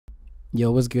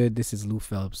Yo, what's good? This is Lou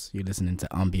Phelps. You're listening to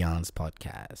Ambiance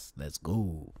podcast. Let's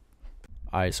go.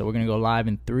 All right, so we're going to go live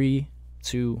in 3,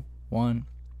 2, 1.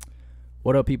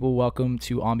 What up, people? Welcome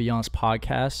to Ambiance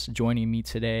podcast. Joining me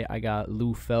today, I got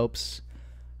Lou Phelps,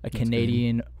 a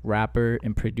Canadian rapper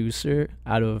and producer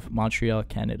out of Montreal,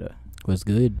 Canada. What's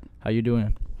good? How you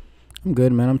doing? I'm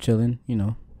good, man. I'm chilling.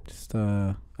 Just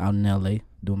out in LA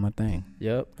doing my thing.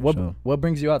 Yep. Sure. What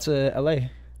brings you out to LA?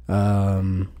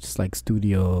 Just like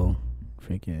studio,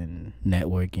 freaking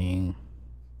networking,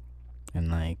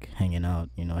 and like hanging out.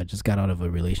 I just got out of a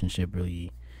relationship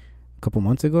really a couple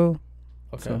months ago.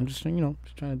 Okay. So I'm just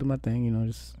just trying to do my thing.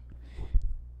 Just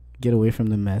get away from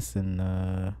the mess and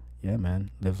yeah, man,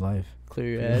 live life. Clear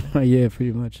your head. Yeah,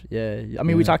 pretty much. Yeah. I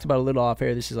mean, we talked about a little off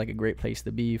air. This is like a great place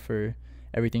to be for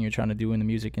everything you're trying to do in the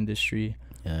music industry.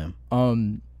 Yeah.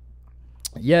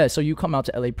 Yeah. So you come out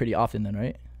to LA pretty often, then,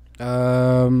 right?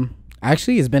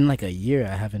 Actually, it's been like a year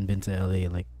I haven't been to LA.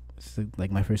 It's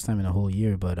like my first time in a whole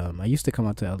year. But I used to come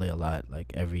out to LA a lot,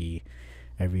 like every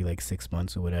like 6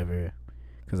 months or whatever,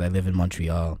 because I live in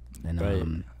Montreal. And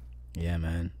Right. yeah,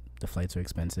 man, the flights are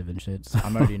expensive and shit. So.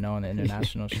 I'm already knowing the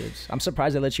international ships. I'm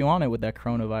surprised they let you on it with that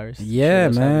coronavirus. Yeah,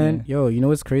 shit that's man. happening. Yo, you know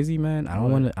what's crazy, man? I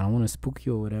don't What? want to spook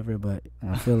you or whatever, but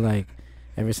I feel like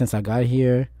ever since I got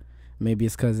here, maybe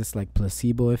it's because it's like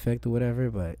placebo effect or whatever,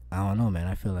 but I don't know, man.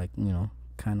 I feel like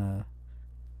kind of.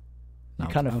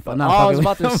 I was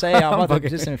about to say I'm about to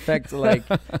disinfect like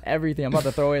everything. I'm about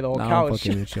to throw away the whole couch.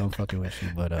 I'm fucking with you,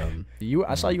 but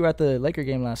I saw you were at the Laker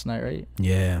game last night, right?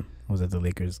 yeah, I was at the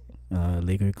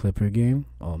Laker Clipper game.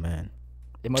 Oh man,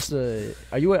 It must have.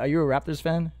 Are you a Raptors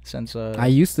fan? Since I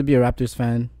used to be a Raptors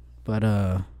fan, but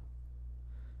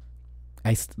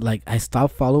I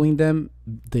stopped following them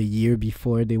the year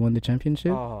before they won the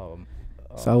championship.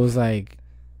 So I was like,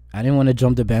 I didn't want to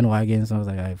jump the bandwagon, so I was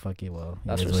like, "Alright, fuck it. Well,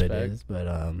 That's it is what it respect. is."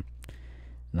 But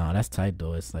no, that's tight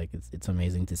though. It's like it's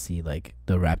amazing to see like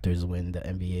the Raptors win the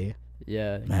NBA.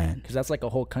 yeah, Man, because that's like a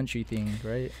whole country thing,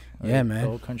 right? Yeah, Like, man. The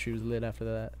whole country was lit after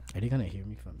that. are they gonna hear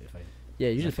me from if I? Yeah,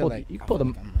 you I just feel pull. like- You I pull the.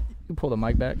 feel like I'm like- You pull the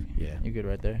mic back. Yeah, You're good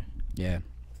right there. yeah.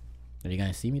 Are they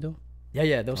gonna see me though?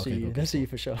 Yeah. They'll see Okay, you. okay, They'll see you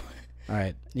for sure. All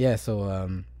right. Yeah. So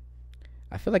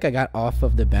I feel like I got off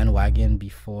of the bandwagon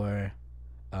before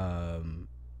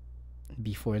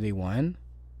they won,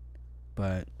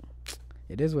 but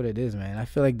it is what it is, man. I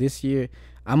feel like this year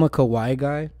I'm a Kawhi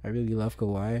guy. I really love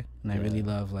Kawhi, and I really Yeah.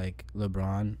 love like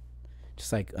LeBron.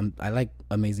 Just like I like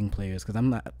amazing players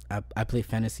because I play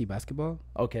fantasy basketball.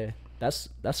 Okay, that's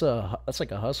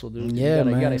like a hustle, dude. Yeah,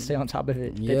 you gotta man. stay on top of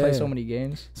it. They play so Yeah. many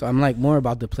games. So I'm like more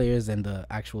about the players than the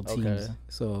actual teams. Okay.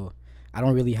 So I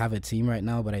don't really have a team right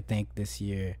now, but I think this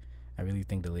year I really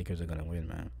think the Lakers are gonna win,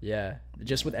 man. Yeah,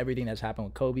 just with everything that's happened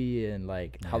with Kobe and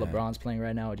like how Yeah. LeBron's playing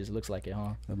right now, it just looks like it,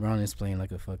 huh? LeBron is playing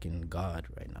like a fucking god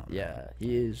right now. man. Yeah,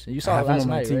 he is. You I saw it have him last on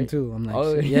my night, team right? too. I'm like,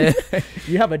 Oh, yeah,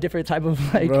 You have a different type of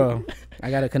like. bro.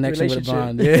 I got a connection with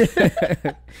relationship.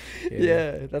 LeBron.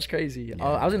 Yeah, that's crazy. Yeah.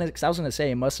 I was gonna say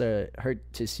it must have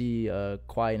hurt to see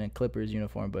Kawhi in a Clippers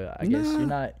uniform, but I guess Nah. you're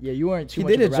not. Yeah, you weren't too He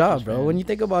much. did of his a job, Raptors bro. fan. When you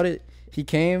think about it, he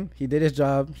came, he did his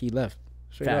job, he left.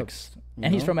 Straight Facts, up,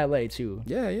 and he's know? from LA too.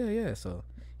 Yeah. So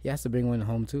he has to bring one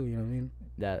home too. You know what I mean?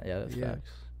 That's Yeah.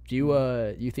 facts. Do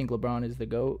you think LeBron is the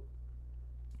GOAT?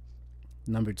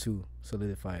 Number 2,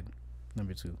 solidified.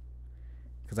 Number 2.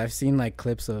 Because I've seen like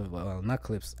clips of, well, not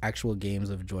clips, actual games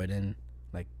of Jordan.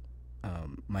 Like,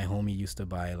 my homie used to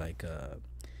buy like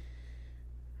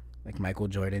Michael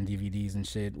Jordan DVDs and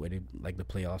shit, where they like the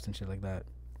playoffs and shit like that.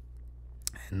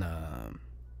 And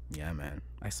yeah, man,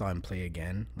 I saw him play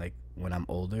again. Like when I'm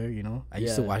older, I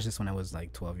used to Yeah. watch this when I was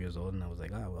like 12 years old, and I was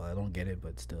like, oh well, I don't get it,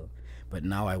 but still. But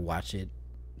now I watch it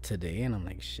today, and I'm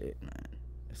like, shit, man,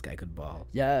 this guy could ball.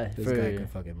 Yeah, This guy could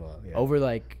fucking ball. Yeah. over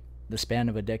like the span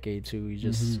of a decade too. He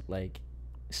just like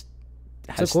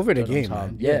Took over the stood on game, top.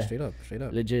 man. Yeah, straight up.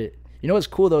 legit. You know what's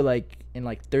cool though? Like in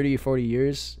like 30 or 40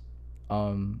 years,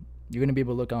 you're gonna be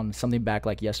able to look on something back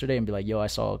like yesterday and be like, "Yo, I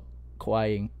saw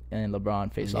Kawhi and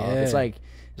LeBron face off." It's Yeah. like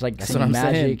That's seeing what I'm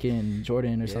Magic and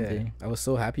Jordan or Yeah. something. I was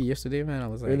so happy yesterday, man. I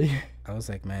was like, Really?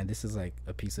 man, this is like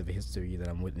a piece of history that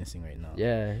I'm witnessing right now.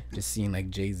 Yeah. Just seeing like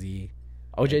Jay-Z.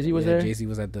 Oh, Jay-Z was there? Jay-Z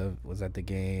was at the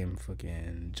game.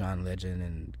 Fucking John Legend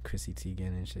and Chrissy Teigen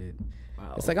and shit.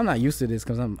 Wow. It's like I'm not used to this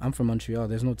because I'm from Montreal.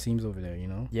 There's no teams over there,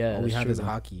 Yeah, all we that's have true. is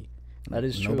hockey. That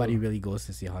is true. Nobody really goes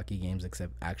to see hockey games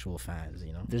except actual fans,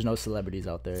 There's no celebrities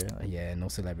out there. Like, Yeah, no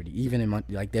celebrity. Even in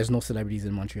there's no celebrities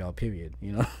in Montreal. Period.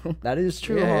 that is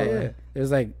true. Yeah, huh? yeah.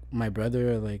 There's like my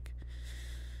brother, like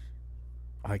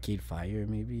Arcade Fire,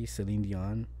 maybe Celine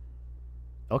Dion.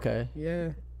 Okay. Yeah,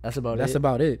 That's about that's it.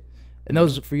 about it. And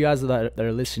those for you guys that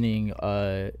are listening,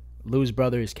 Lou's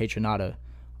brother is Kaytranada.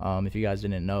 If you guys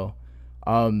didn't know.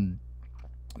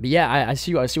 But yeah, I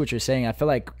see what you're saying. I feel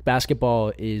like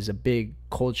basketball is a big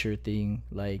culture thing.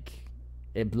 Like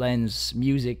it blends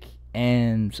music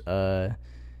and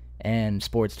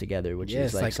sports together, which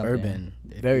is it's like something urban.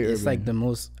 Very It's urban. like the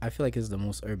most. I feel like it's the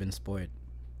most urban sport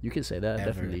You could say that ever.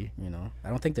 definitely. You know, I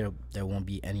don't think there won't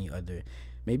be any other.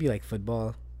 Maybe like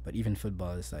football, but even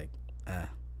football is like,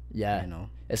 Yeah, you know,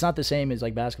 it's not the same as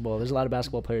like basketball. There's a lot of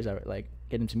basketball players that like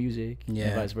get into music and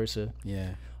Yeah. vice versa.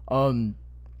 yeah.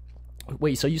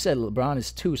 Wait, so you said LeBron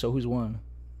is 2, so who's 1?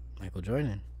 Michael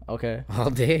Jordan Okay. all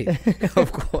day,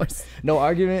 of course. No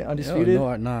argument, undisputed.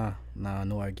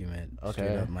 No argument. Okay.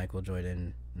 Straight up Michael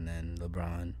Jordan, and then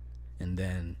LeBron, and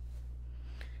then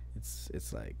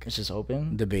it's like It's just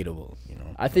open. debatable, you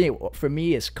know. I think for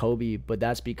me it's Kobe, but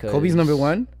that's because Kobe's number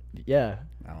 1. Yeah.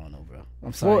 I don't know, bro.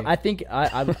 I'm sorry. Well, I think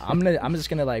I'm just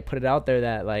gonna like put it out there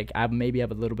that like I maybe have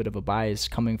a little bit of a bias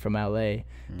coming from LA,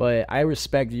 but I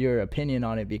respect your opinion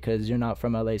on it because you're not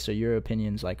from LA, so your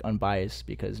opinion's like unbiased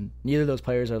because neither of those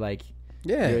players are like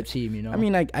your team, you know. I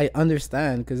mean, I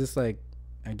understand because it's like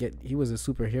he was a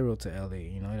superhero to LA.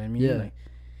 You know what I mean? Yeah.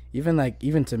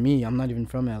 Even to me, I'm not even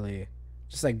from LA.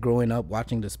 Just like growing up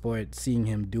watching the sport, seeing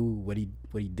him do what he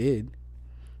did,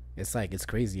 it's like it's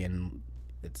crazy and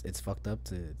it's fucked up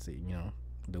to you know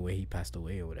the way he passed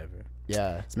away or whatever.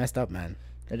 Yeah, It's messed up, man.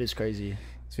 it is crazy.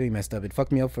 It's really messed up. It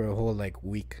fucked me up for a whole like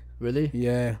week. Really?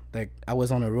 Yeah, like I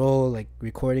was on a roll, like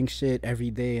recording shit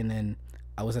every day, and then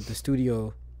I was at the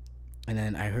studio, and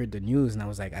then I heard the news, and I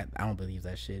was like, I don't believe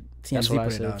that shit. That's TMZ what I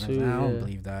put it said out, and I was too, like, I don't yeah.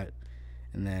 believe that.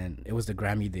 And then it was the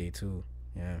Grammy day too.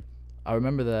 Yeah, I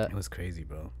remember that. it was crazy,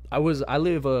 bro. I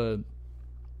live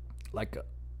like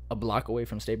a block away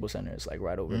from Staples Center. It's like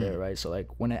right over there, right? So like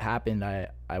when it happened,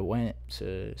 I went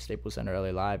to Staples Center LA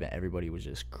Live and everybody was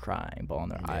just crying, bawling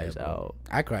their eyes bro. out.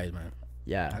 I cried, man.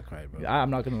 Yeah, I cried, bro. I'm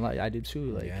not gonna lie, I did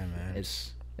too. Like, Yeah, man.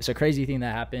 it's a crazy thing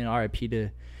that happened. R.I.P. to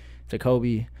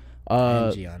Kobe,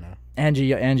 And Gianna.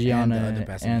 Angiana, And the other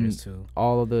passengers and too.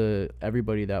 all of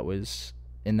everybody that was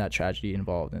in that tragedy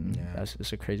involved, and Yeah.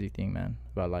 it's a crazy thing, man,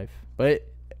 about life.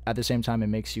 But at the same time, it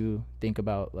makes you think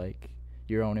about like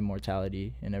your own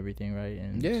immortality and everything, right?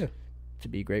 And Yeah. to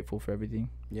be grateful for everything.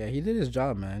 Yeah, he did his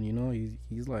job, man. You know,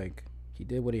 he's like he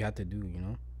did what he had to do. You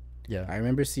know. Yeah, I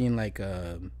remember seeing like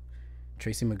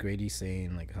Tracy McGrady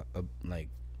saying like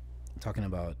talking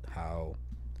about how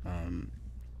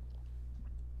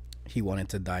he wanted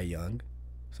to die young,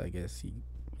 so I guess he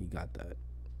got that.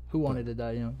 who wanted to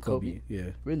die young? Kobe. Yeah,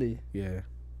 Really? yeah.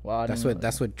 Wow. I That's didn't know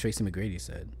what Tracy McGrady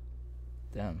said.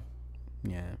 that. Damn.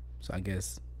 Yeah. So I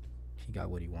guess he got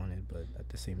what he wanted, but at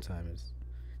the same time,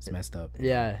 it's messed up.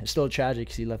 Yeah, it's still tragic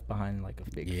because he left behind like a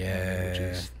big family, which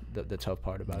Yeah. is the tough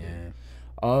part about it.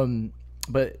 Yeah.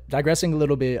 But digressing a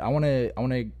little bit, I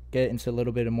wanna get into a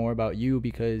little bit more about you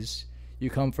because you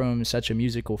come from such a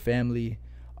musical family.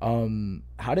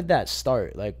 How did that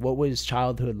start? Like, what was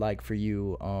childhood like for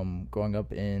you? Growing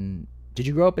up in, did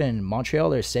you grow up in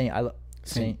Montreal or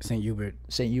Saint-Hubert.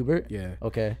 Saint-Hubert? Yeah.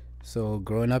 Okay. So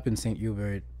growing up in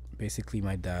Saint-Hubert, basically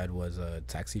my dad was a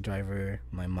taxi driver.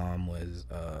 My mom was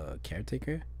a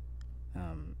caretaker.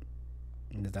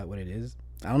 Is that what it is?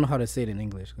 I don't know how to say it in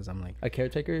English because I'm like. A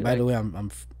caretaker? By the way,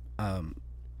 I'm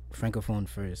francophone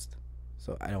first,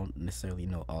 so I don't necessarily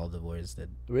know all the words that.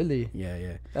 Really?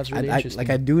 Yeah. That's really I interesting. like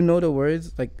I do know the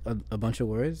words, like a bunch of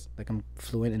words. Like I'm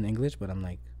fluent in English, but I'm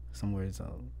like some words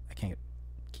I can't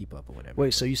keep up or whatever.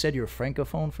 Wait, so you said you're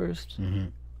francophone first? Mm-hmm.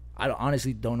 I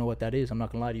honestly don't know what that is. I'm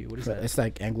not gonna lie to you. What is that? It's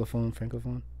like Anglophone,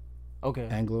 Francophone. Okay.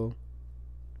 Anglo,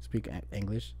 speak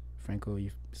English. Franco, you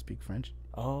speak French.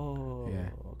 Oh. Yeah.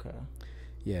 Okay.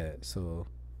 Yeah. So,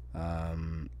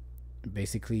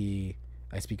 basically,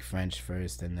 I speak French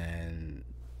first, and then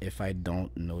if I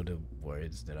don't know the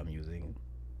words that I'm using,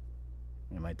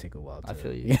 it might take a while. I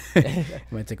feel you. It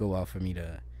might take a while for me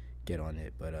to get on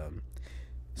it, but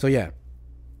so yeah.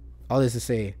 All this to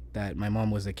say that my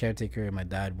mom was a caretaker, my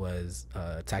dad was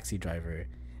a taxi driver,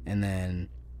 and then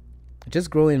just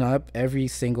growing up, every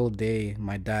single day,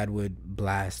 my dad would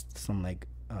blast some like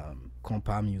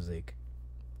compa music,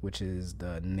 which is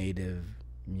the native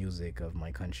music of my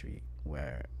country,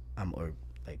 where or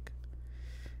like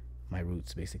my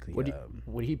roots basically.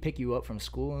 Would he pick you up from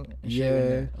school? And shit Yeah, when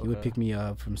you're- he would okay. pick me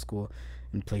up from school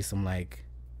and play some like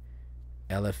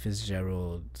Ella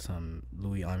Fitzgerald, some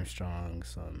Louis Armstrong,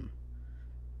 some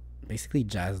basically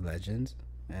jazz legends,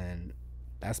 and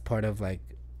that's part of like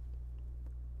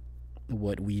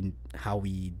how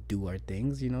we do our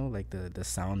things, you know, like the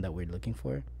sound that we're looking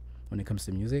for when it comes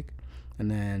to music. And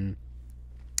then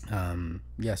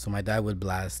so my dad would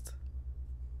blast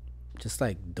just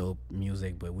like dope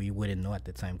music, but we wouldn't know at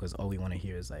the time because all we want to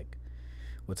hear is like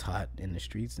what's hot in the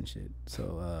streets and shit.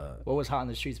 So What was hot in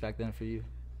the streets back then for you?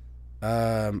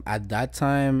 at that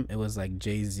time it was like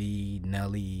Jay-Z,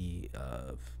 Nelly,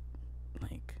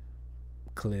 like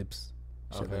Clips,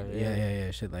 shit Okay, like, yeah.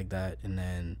 yeah, shit like that. And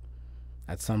then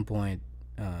at some point,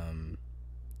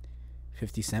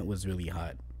 50 Cent was really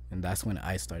hot, and that's when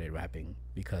I started rapping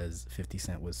because 50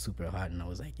 Cent was super hot, and I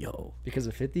was like, yo, Because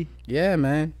of 50? yeah,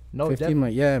 man. No, 50,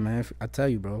 yeah, man. I tell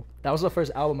you, bro. That was the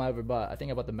first album I ever bought. I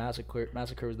think I bought the Massacre.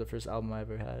 Massacre was the first album I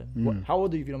ever had. How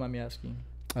old are you, if you don't mind me asking?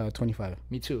 25.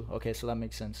 Me too. Okay, so that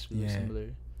makes sense. We were Yeah. similar.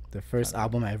 The first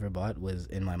album I ever bought was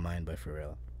In My Mind by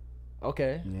Pharrell.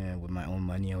 Okay. Yeah, with my own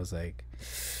money, I was like,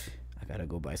 I gotta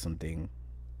go buy something.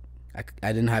 I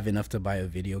didn't have enough to buy a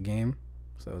video game,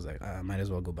 so I was like, I might as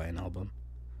well go buy an album.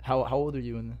 How old are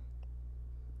you in?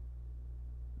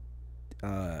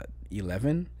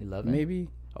 11, 11? maybe.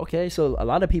 Okay, so a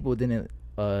lot of people didn't.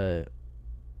 I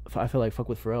feel like fuck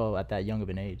with Pharrell at that young of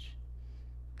an age,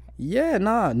 Yeah,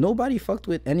 nah, nobody fucked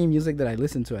with any music that I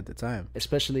listened to at the time.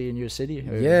 especially in your city.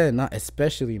 Or? Yeah, not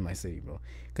especially in my city, bro,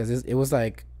 because it was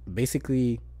like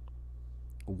basically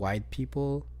white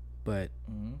people, but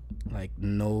like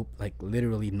no, like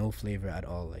literally no flavor at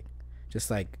all. Like just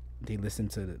like they listen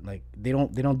to like they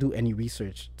don't do any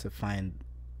research to find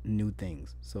new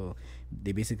things, so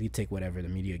they basically take whatever the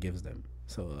media gives them.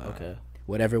 So Okay.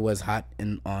 whatever was hot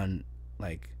on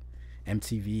like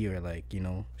MTV or like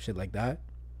shit like that,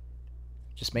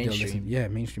 Just they'll mainstream. yeah,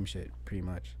 mainstream shit pretty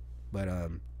much. But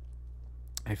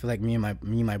I feel like me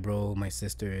and my bro, my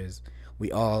sisters,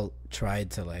 we all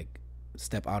tried to like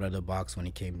step out of the box when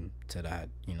it came to that.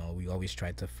 We always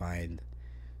tried to find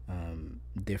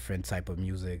different type of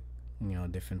music,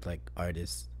 different like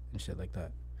artists and shit like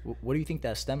that. What do you think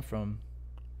that stemmed from?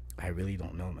 I really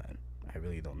don't know, man. I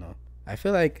really don't know. I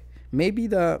feel like maybe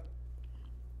the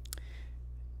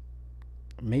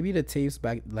tapes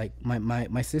back, like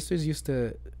my sisters used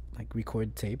to like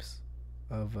record tapes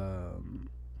of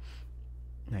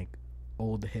like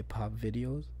old hip hop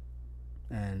videos,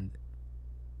 and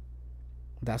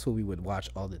that's what we would watch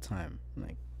all the time,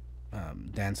 like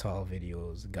dance hall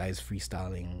videos, guys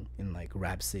freestyling in like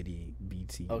Rap City,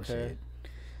 BT and shit,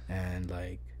 and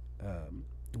like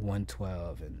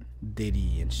 112 and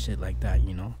Diddy and shit like that,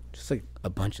 just like a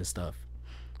bunch of stuff.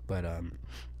 But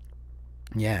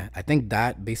yeah, I think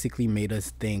that basically made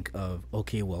us think of,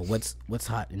 okay, well, what's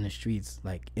hot in the streets,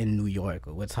 like in New York,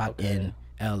 or what's hot in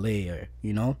LA, or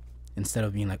instead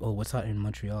of being like, oh, what's hot in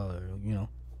Montreal, or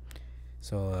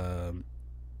so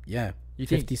yeah, You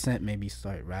 50 Cent maybe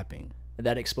start rapping.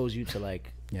 That exposed you to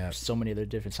like Yeah, so many other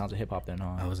different sounds of hip hop then,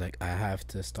 huh? I was like, I have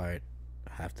to start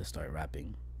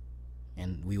rapping.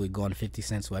 And we would go on 50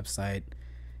 Cent's website,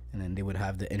 and then they would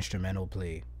have the instrumental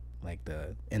play, like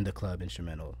the In the Club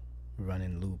instrumental run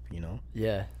in loop,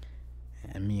 Yeah.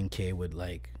 and me and Kay would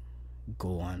like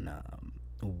go on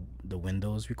the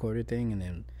Windows recorder thing, and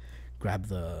then grab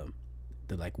the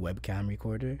like webcam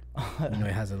recorder. It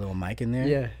has a little mic in there.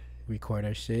 Yeah. Record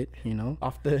our shit,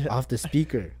 Off the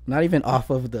speaker, not even off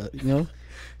of the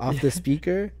off the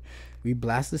speaker. We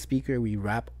blast the speaker, we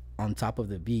rap on top of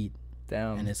the beat,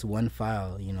 Damn. and it's one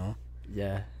file,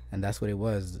 Yeah. and that's what it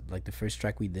was. Like the first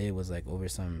track we did was like over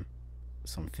some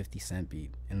 50 Cent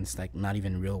beat, and it's like not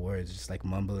even real words, just like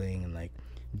mumbling and like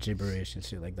gibberish and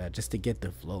shit like that, just to get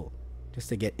the flow, just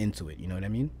to get into it, you know what I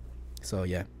mean? So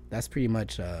yeah, that's pretty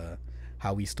much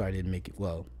how I started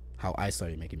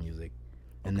making music.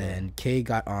 And then Kay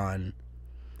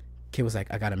was like,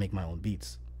 I gotta make my own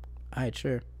beats. Alright,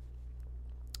 sure.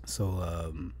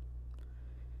 So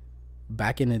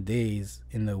back in the days,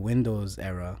 in the Windows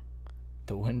era,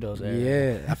 The Windows era.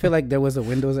 yeah, I feel like there was a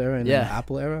Windows era and an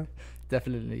Apple era.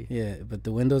 Definitely. Yeah, but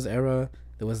the Windows era,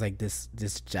 there was like this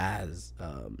jazz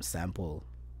sample,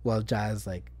 jazz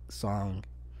like song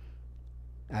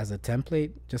as a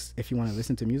template, just if you want to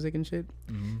listen to music and shit.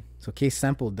 So Kay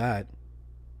sampled that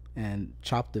and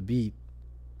chopped the beat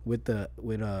with a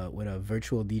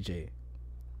virtual DJ.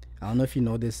 I don't know if you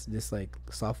know this like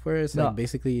software. It's like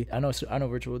basically, I know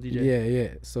Virtual DJ.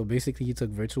 Yeah. So basically, he took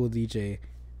virtual DJ,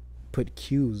 put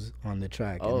cues on the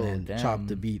track, and then chopped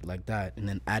the beat like that, and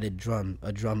then added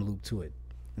a drum loop to it,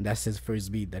 and that's his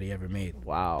first beat that he ever made.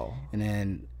 Wow. And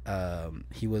then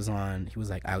he was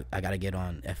like, I gotta get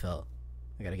on FL.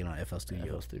 I gotta get on FL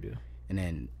Studio. And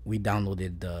then we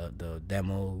downloaded the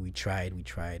demo. We tried.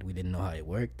 We didn't know how it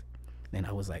worked. Then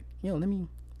I was like, let me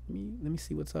let me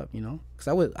see what's up, you know,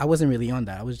 because I wasn't really on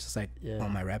that. I was just like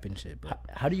on my rapping shit. But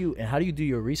How do you do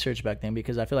your research back then?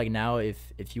 Because I feel like now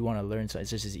if you want to learn something,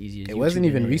 it's just as easy as it wasn't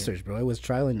even research, bro. It was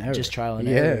trial and error. Just trial and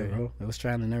error. Yeah, bro. It was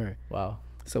trial and error. Wow.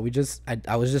 So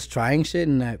I was just trying shit,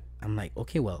 and I'm like,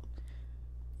 okay, well,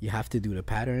 you have to do the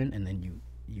pattern, and then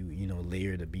you know,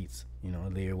 layer the beats, you know,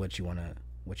 layer what you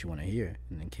wanna hear.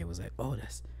 And then Kay was like, oh,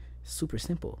 that's super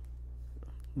simple,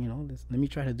 you know, let me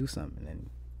try to do something. And then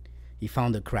he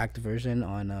found the cracked version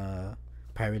on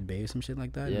Pirate Bay or some shit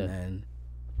like that. Yeah. And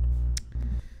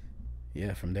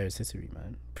yeah, from there it's history,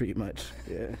 man. Pretty much.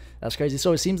 Yeah. That's crazy.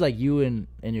 So it seems like you and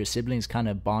your siblings kind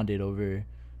of bonded over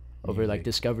Music. like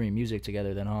discovering music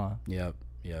together then, huh? Yep,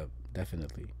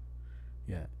 definitely.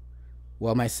 Yeah.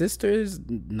 Well, my sisters,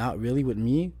 not really with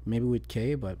me, maybe with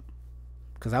Kay, but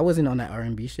because I wasn't on that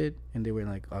R&B shit, and they were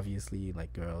like obviously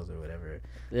like girls or whatever.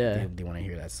 Yeah. They want to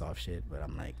hear that soft shit, but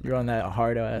I'm like, You're on that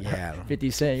hard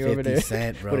 50 Cent. You're 50 over there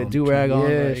Cent, bro. with a do-rag on.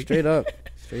 Yeah, like. straight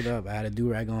up. I had a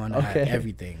do-rag on. I had Okay.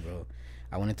 everything, bro.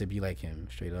 I wanted to be like him,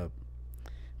 straight up.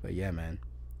 But yeah, man,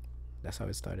 that's how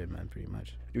it started, man. Pretty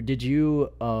much. Did you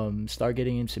start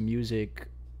getting into music,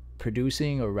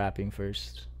 producing or rapping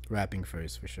first? Rapping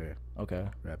first, for sure. Okay.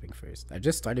 Rapping first. I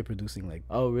just started producing like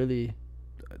Oh, really?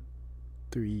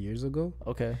 3 years ago,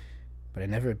 Okay. but I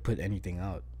never put anything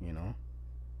out, you know.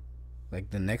 Like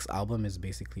the next album is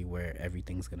basically where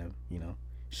everything's gonna, you know,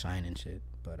 shine and shit.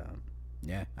 But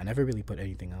yeah, I never really put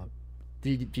anything out.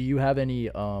 Do you have any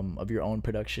of your own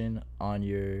production on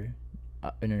your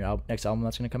next album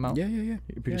that's gonna come out? Yeah. You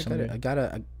produce some of it? I got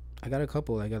a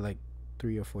couple. I got like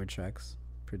 3 or 4 tracks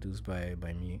produced by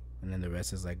me, and then the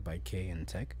rest is like by K and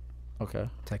Tech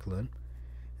Lun.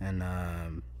 And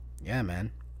yeah,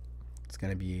 man, it's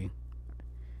gonna be,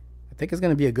 I think it's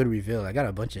gonna be a good reveal. I got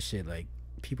a bunch of shit like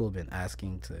people have been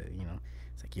asking to, you know,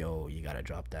 it's like, yo, you gotta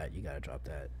drop that.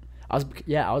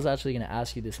 I was actually gonna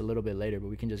ask you this a little bit later, but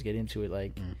we can just get into it,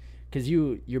 like, cause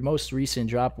your most recent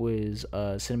drop was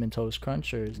Cinnamon Toast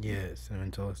Crunch, or Yeah,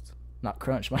 Cinnamon Toast. not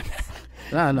Crunch, my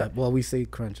bad. No. Well, we say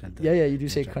crunch at the Yeah, you do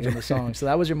say track. Crunch on the song. So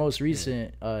that was your most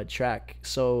recent track.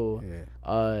 So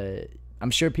Yeah. I'm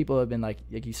sure people have been like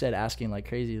you said, asking like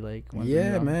crazy, like, when's the new Yeah,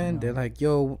 album man. coming They're out? like,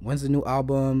 yo, when's the new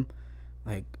album?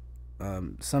 Like,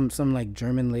 some like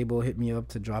German label hit me up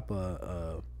to drop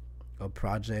a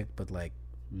project, but like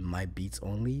my beats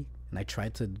only. And I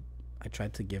tried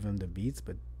to give them the beats,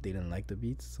 but they didn't like the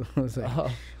beats. So I was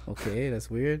like, okay, that's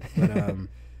weird. But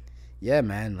yeah,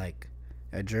 man, like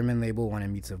a German label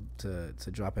wanted me to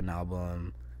drop an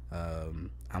album.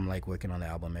 I'm like working on the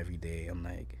album every day. I'm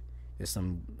like, there's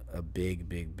a big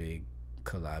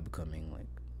collab coming. Like,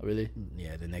 Really?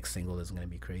 yeah, the next single is gonna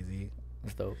be crazy.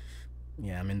 That's dope.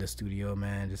 Yeah, I'm in the studio,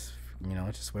 man. Just, you know,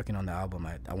 just working on the album.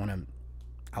 I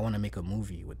wanna make a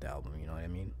movie with the album. You know what I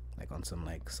mean? Like on some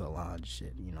like Solange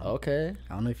shit. You know? Okay.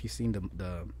 I don't know if you've seen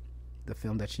the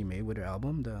film that she made with her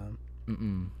album.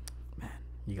 Man,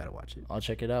 you gotta watch it. I'll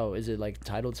check it out. Is it like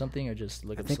titled something, or just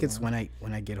look I up? think it's Solange?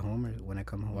 when I get home, or when I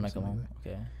come home. When or I come something home.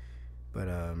 like Okay. that. But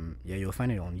yeah, you'll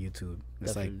find it on YouTube.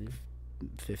 It's Definitely.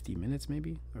 like 50 minutes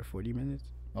maybe, or 40 minutes.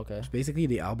 Okay. It's basically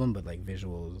the album, but like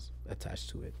visuals attached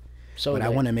to it. So But I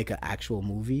like- want to make an actual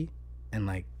movie, and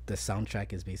like the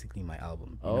soundtrack is basically my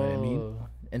album. You know what I mean?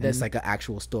 And then it's like an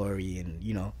actual story, and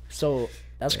you know. So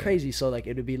that's Yeah. crazy. So like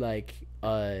it would be like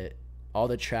all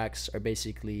the tracks are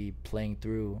basically playing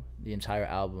through the entire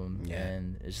album, Yeah.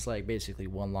 and it's just like basically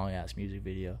one long ass music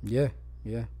video. Yeah.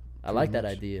 I like pretty that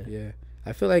much. idea. Yeah,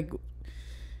 I feel like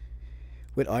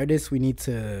with artists we need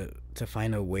to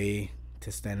find a way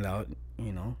to stand out.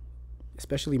 You know,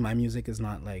 especially my music is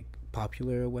not like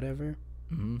popular or whatever.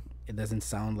 Mm-hmm. It doesn't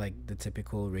sound like the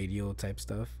typical radio type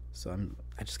stuff. So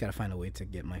I just gotta find a way to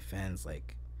get my fans,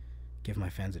 like, give my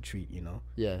fans a treat. You know.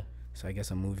 Yeah. So I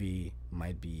guess a movie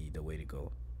might be the way to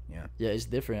go. Yeah. Yeah, it's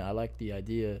different. I like the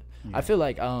idea. Yeah. I feel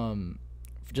like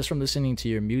just from listening to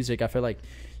your music, I feel like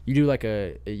you do like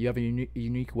you have a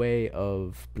unique way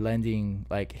of blending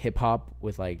like hip hop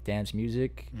with like dance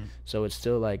music. So it's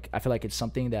still like, I feel like it's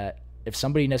something that if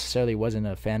somebody necessarily wasn't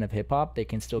a fan of hip hop, they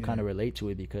can still kind of relate to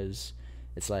it, because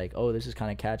it's like, oh, this is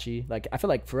kind of catchy. Like I feel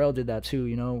like Pharrell did that too,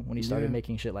 you know, when he started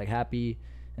making shit like Happy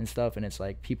and stuff, and it's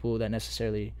like people that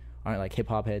necessarily aren't like hip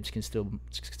hop heads can still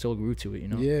groove to it, you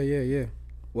know. Yeah.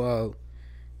 Well,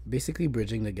 basically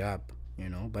bridging the gap, you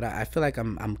know. But I feel like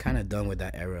I'm kind of done with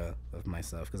that era of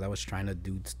myself, because I was trying to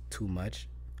do too much.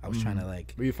 I was trying to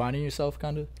like. Were you finding yourself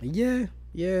kind of? Yeah.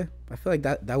 I feel like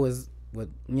that was what.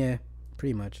 Yeah,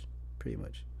 pretty much.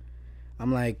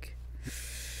 I'm like,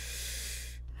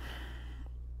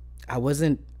 I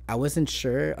wasn't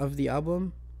sure of the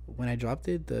album when I dropped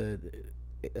it.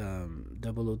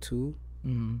 002.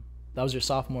 Mm-hmm. That was your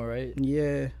sophomore, right?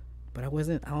 Yeah, but I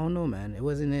don't know, man. It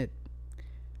wasn't it.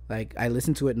 Like, I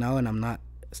listen to it now, and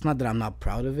it's not that I'm not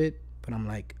proud of it, but I'm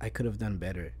like, I could have done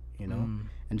better, you know?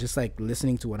 And just, like,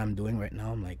 listening to what I'm doing right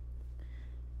now, I'm like,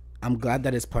 I'm glad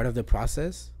that it's part of the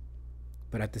process,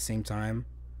 but at the same time,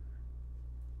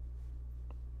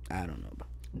 I don't know, bro.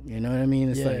 You know what I mean?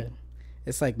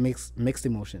 It's like mixed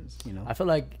emotions, you know? I feel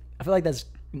like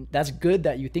that's good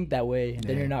that you think that way, and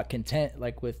then Yeah. you're not content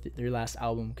like with your last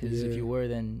album, because if Yeah. you were,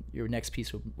 then your next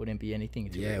piece wouldn't be anything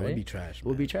to Yeah, it, it right? would be trash. It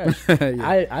would be man. trash.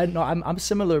 Yeah. I know I'm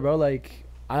similar, bro. Like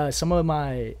some of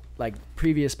my like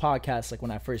previous podcasts, like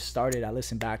when I first started, I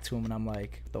listened back to them and I'm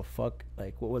like, the fuck,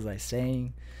 like what was I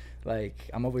saying? Like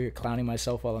I'm over here clowning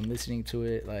myself while I'm listening to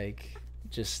it, like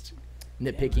just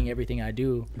nitpicking everything I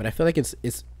do. But I feel like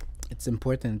it's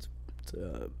important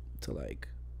to like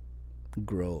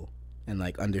grow and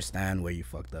like understand where you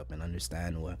fucked up and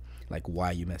understand what, like,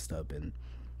 why you messed up. And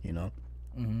you know,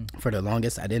 for the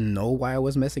longest I didn't know why I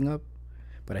was messing up,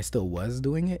 but I still was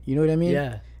doing it, you know what I mean?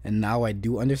 Yeah. And now I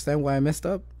do understand why I messed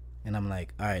up, and I'm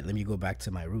like, all right, let me go back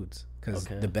to my roots, because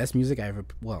the best music I ever,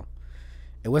 well,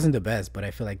 it wasn't the best, but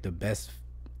I feel like the best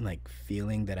like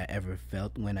feeling that I ever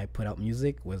felt when I put out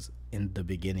music was in the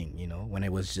beginning, you know, when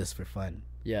it was just for fun.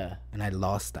 Yeah. And I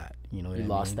lost that, you know what I mean?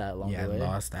 Lost that along the way. Yeah, I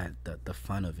lost that, the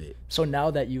fun of it. So now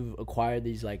that you've acquired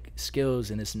these like skills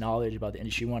and this knowledge about the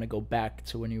industry, you want to go back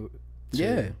to when you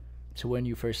to when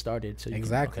you first started. So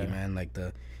Exactly, man. Like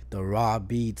the raw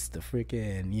beats, the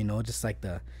freaking, you know, just like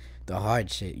the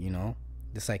hard shit, you know,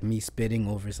 just like me spitting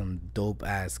over some dope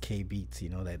ass K beats, you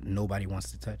know, that nobody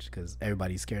wants to touch because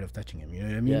everybody's scared of touching him, you know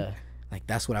what I mean? Yeah. Like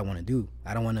that's what I want to do.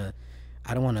 I don't want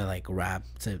to like rap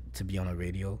to be on a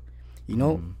radio, you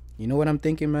know. You know what I'm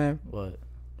thinking, man? What?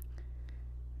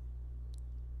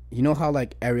 You know how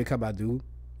like Erykah Badu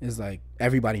is like,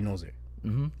 everybody knows her.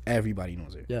 Everybody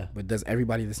knows her. Yeah. But does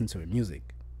everybody listen to her music?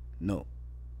 No.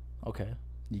 Okay.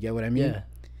 You get what I mean? Yeah.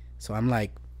 So I'm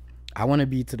like, I want to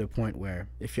be to the point where,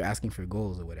 if you're asking for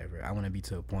goals or whatever, I want to be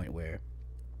to a point where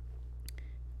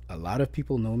a lot of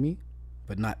people know me,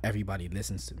 but not everybody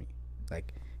listens to me.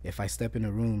 Like, if I step in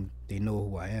a room, they know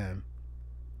who I am,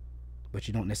 but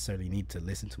you don't necessarily need to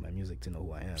listen to my music to know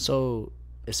who I am. So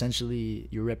essentially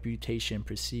your reputation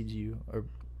precedes you, or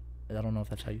I don't know if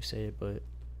that's how you say it, but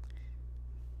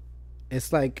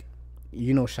it's like,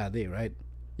 you know Sade, right?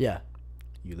 yeah.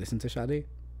 You listen to Sade?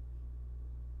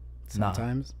 Nah.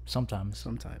 Sometimes? Sometimes.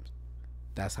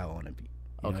 That's how I want to be. You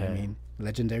know what I Okay. mean?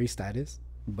 Legendary status,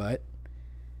 but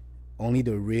only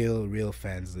the real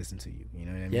fans listen to you. You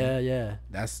know what I mean? Yeah, yeah.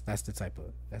 That's the type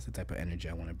of energy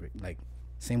I want to bring. Like,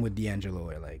 same with D'Angelo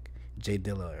or like Jay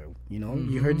Dilla, or you know,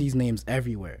 you heard these names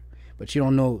everywhere, but you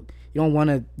don't know, you don't want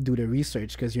to do the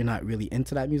research because you're not really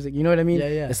into that music. You know what I mean? Yeah,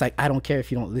 yeah. It's like, I don't care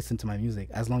if you don't listen to my music,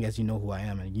 as long as you know who I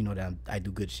am and you know that I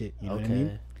do good shit. You know what I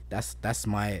mean? That's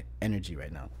my energy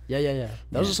right now. Yeah.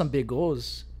 Those are some big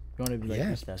goals. You want to be like,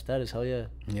 Yeah. that status, hell yeah.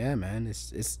 Yeah, man.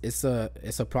 It's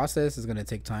a process. It's gonna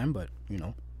take time, but you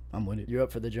know, I'm with it. You're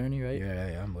up for the journey, right?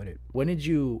 Yeah, I'm with it. When did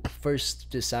you first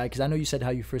decide, because I know you said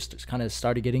how you first kind of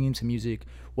started getting into music,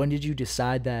 when did you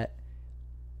decide that,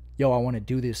 yo, I want to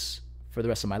do this for the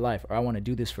rest of my life, or I want to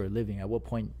do this for a living? At what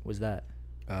point was that?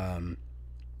 I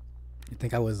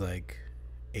think I was like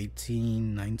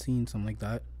 18, 19, something like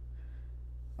that.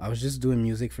 I was just doing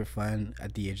music for fun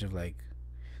at the age of like,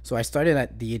 so I started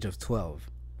at the age of 12,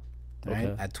 right?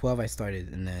 Okay. At 12 I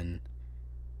started, and then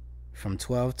from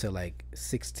 12 to like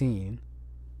 16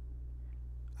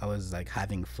 I was like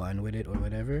having fun with it or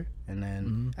whatever, and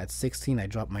then at 16 I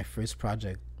dropped my first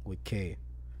project with Kay.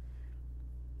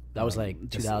 That was like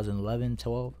 2011,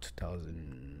 12?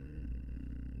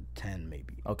 2010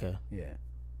 maybe. Okay. Yeah.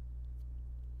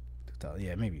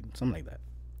 Yeah, maybe something like that.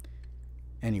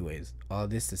 Anyways, all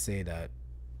this to say that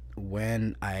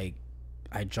when I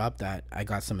dropped that, I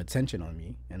got some attention on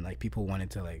me, and like people wanted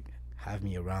to like have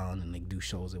me around and like do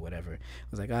shows or whatever. I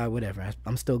was like, whatever.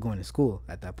 I'm still going to school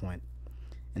at that point.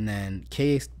 And then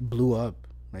K blew up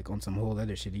like on some whole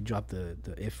other shit. He dropped the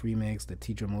If remix, the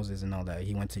Teacher Moses and all that.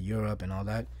 He went to Europe and all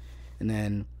that. And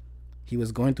then he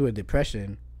was going through a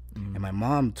depression, and my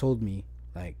mom told me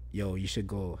like, yo, you should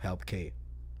go help K.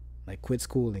 Like, quit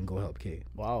school and go help K.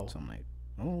 Wow. So I'm like,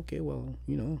 oh, okay, well,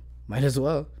 you know, might as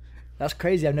well. That's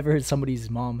crazy. I've never heard somebody's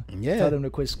mom tell them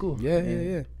to quit school.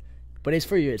 Yeah. But it's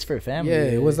for you. It's for a family. Yeah,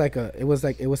 it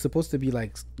was supposed to be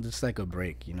like just like a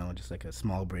break, you know, just like a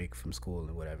small break from school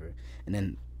or whatever. And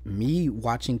then me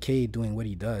watching K doing what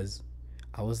he does,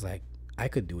 I was like, I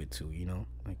could do it too, you know,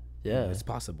 like, you know, it's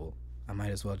possible. I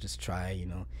might as well just try, you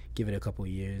know, give it a couple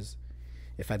years.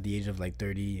 if at the age of like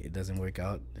 30 it doesn't work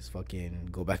out, just fucking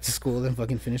go back to school and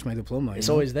fucking finish my diploma. It's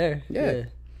always there. Yeah.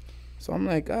 So I'm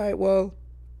like, all right, well,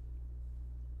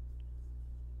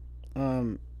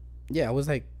 yeah, I was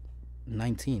like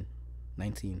 19.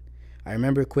 I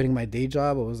remember quitting my day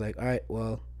job. I was like, all right,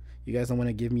 well, you guys don't want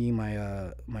to give me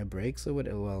my my breaks or what?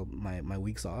 Well, my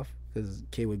weeks off, because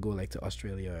Kay would go like to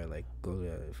Australia or like go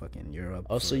to fucking Europe.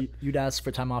 Oh, so you'd ask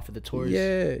for time off for the tours?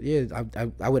 Yeah.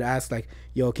 I would ask like,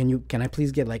 yo, can I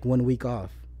please get like 1 week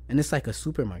off? And it's like a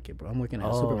supermarket, bro. I'm working at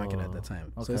a supermarket at that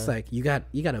time. Okay. So it's like you got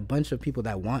a bunch of people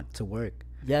that want to work.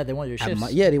 Yeah, they want your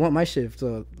shifts. They want my shift.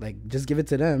 So like, just give it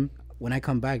to them. When I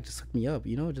come back, just hook me up,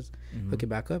 just hook it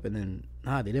back up. And then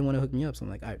they didn't want to hook me up, so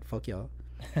I'm like, all right, fuck y'all.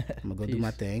 I'm gonna go do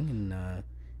my thing, and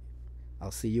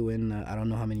I'll see you in I don't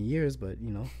know how many years, but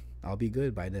I'll be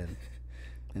good by then.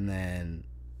 And then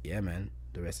yeah, man,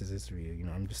 the rest is history.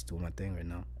 I'm just doing my thing right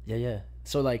now. Yeah.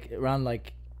 So like around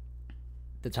like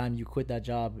the time you quit that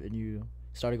job and you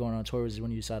started going on tours is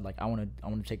when you decided like I want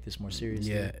to take this more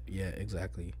seriously. Yeah,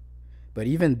 exactly. But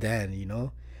even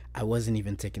then, I wasn't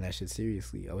even taking that shit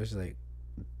seriously. I was like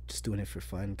just doing it for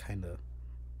fun, kind of.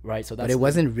 Right. So that's. But it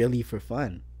wasn't really for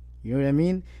fun. You know what I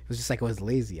mean? It was just like I was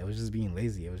lazy. I was just being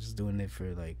lazy. I was just doing it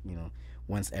for like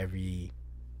once every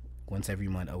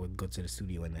month I would go to the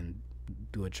studio and then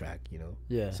do a track.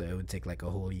 Yeah. So it would take like a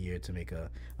whole year to make a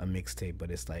mixtape.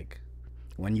 But it's like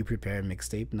when you prepare a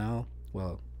mixtape now,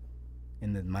 well,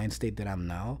 in the mind state that I'm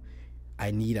now,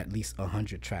 I need at least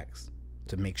 100 tracks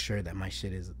to make sure that my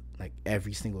shit is like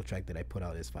every single track that I put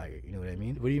out is fire. You know what I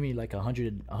mean? What do you mean like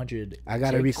 100? I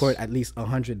gotta record at least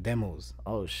 100 demos.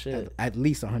 Oh shit! At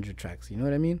least 100 tracks. You know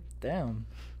what I mean? Damn.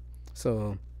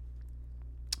 So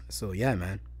yeah,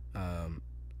 man.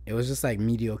 It was just like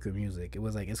mediocre music. It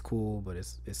was like it's cool, but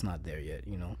it's not there yet.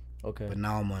 Okay. But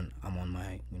now I'm on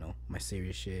my my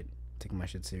serious shit, taking my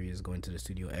shit serious, going to the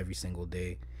studio every single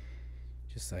day,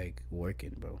 just like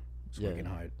working, bro. Just working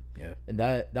hard. Yeah. And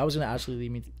that was gonna actually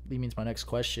lead me to my next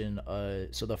question.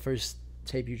 So the first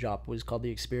tape you dropped was called The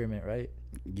Experiment, right?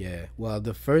 Yeah. Well,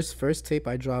 the first tape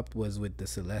I dropped was with the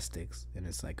Celestics, and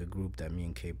it's like a group that me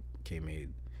and K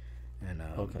made, and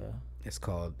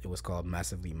it was called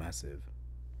Massively Massive.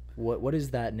 What is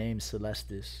that name,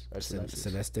 Celestis or Celestis?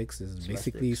 Celestics is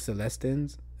basically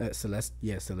Celestins.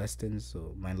 Celestins.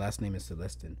 So my last name is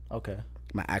Celestin. Okay.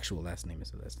 My actual last name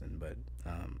is Celestin, but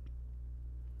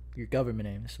your government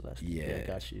name is Celestin. Yeah,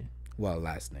 got you. Well,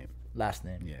 last name.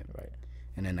 Yeah, right.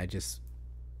 And then I just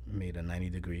made a 90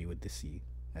 degree with the C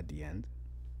at the end.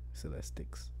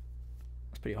 Celestics.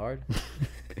 It's pretty hard.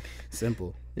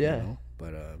 Simple. Yeah.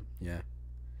 But yeah.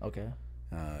 Okay.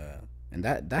 And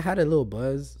that had a little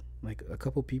buzz. Like a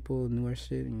couple people knew our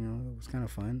shit. It was kind of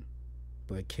fun.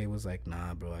 But Kay was like,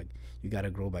 "Nah, bro. Like, you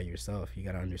gotta grow by yourself. You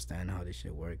gotta understand how this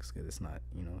shit works, because it's not,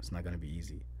 it's not gonna be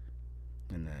easy."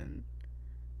 And then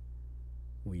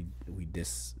we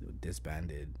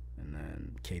disbanded, and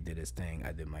then Kay did his thing.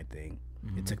 I did my thing.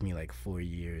 Mm-hmm. It took me like 4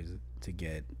 years to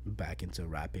get back into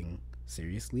rapping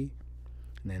seriously.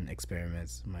 And then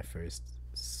Experiments, my first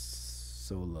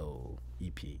solo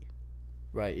EP.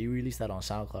 Right, you released that on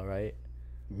SoundCloud, right?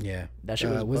 Yeah. That shit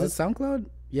was it SoundCloud?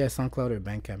 Yeah, SoundCloud or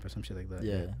Bandcamp or some shit like that.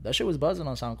 Yeah, that shit was buzzing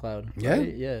on SoundCloud. Yeah?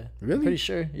 Right? Yeah. Really? I'm pretty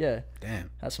sure, yeah. Damn.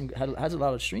 Has a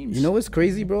lot of streams. You know what's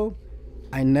crazy, bro?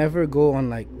 I never go on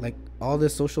like all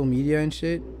this social media and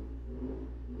shit.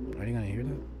 Are you gonna hear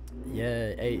that?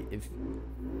 Yeah, hey,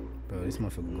 Bro, this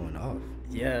motherfucker going off.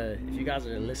 Yeah, if you guys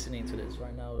are listening to this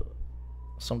right now,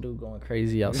 some dude going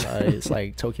crazy outside. It's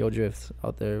like Tokyo Drift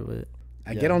out there, but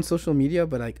I get on social media,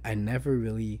 but like I never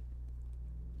really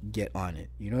get on it.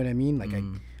 You know what I mean? Like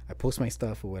I post my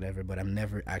stuff or whatever, but I'm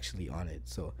never actually on it.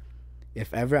 So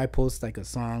if ever I post like a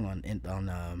song on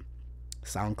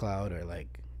SoundCloud or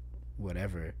like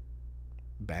whatever,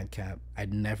 Bandcamp,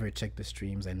 I'd never check the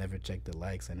streams. I never check the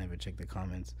likes. I never check the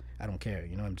comments. I don't care.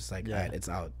 I'm just like, all right, it's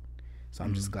out. So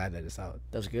I'm just glad that it's out.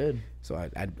 That's good. So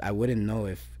I wouldn't know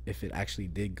if it actually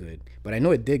did good, but I know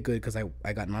it did good because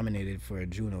I got nominated for a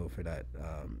Juno for that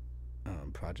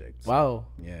project. So, wow.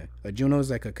 Yeah, a Juno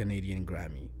is like a Canadian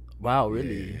Grammy. Wow,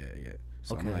 really? Yeah.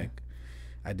 So I'm like,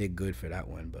 I did good for that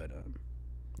one, but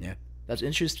yeah. That's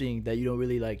interesting that you don't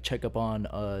really like check up on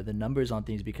the numbers on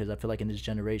things, because I feel like in this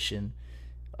generation,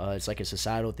 it's like a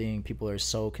societal thing. People are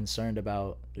so concerned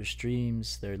about their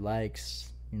streams, their likes,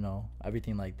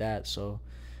 everything like that. So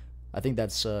I think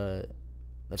that's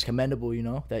commendable,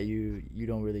 that you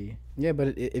don't really. Yeah,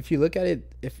 but if you look at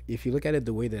it, if you look at it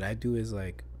the way that I do, is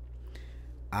like,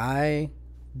 I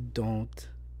don't.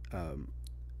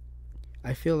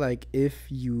 I feel like if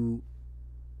you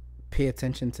pay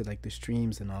attention to like the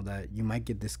streams and all that, you might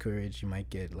get discouraged. You might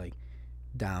get like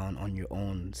down on your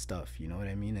own stuff. You know what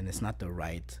I mean? And it's not the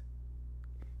right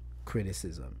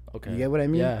criticism. Okay. You get what I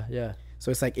mean? Yeah, yeah.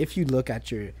 So it's like if you look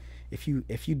at your if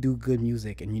you do good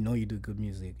music and you know you do good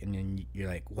music and then you're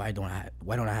like, why don't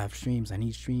I have streams? I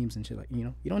need streams and shit. Like, you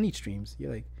know, you don't need streams.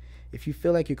 You're like, if you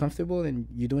feel like you're comfortable and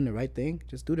you're doing the right thing,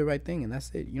 just do the right thing and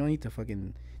that's it. You don't need to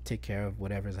fucking take care of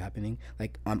whatever's happening.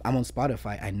 Like I'm on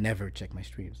Spotify. I never check my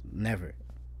streams. Never.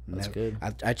 That's good.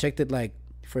 I checked it like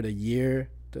for the year,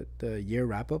 the year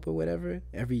wrap up or whatever.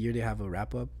 Every year they have a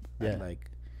wrap up at like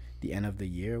the end of the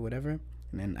year or whatever.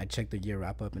 And then I checked the year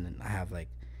wrap up and then I have like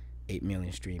 8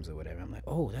 million streams or whatever. I'm like,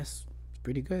 oh, that's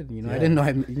pretty good. You know, I didn't know.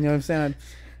 You know what I'm saying?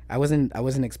 I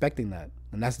wasn't expecting that,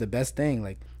 and that's the best thing.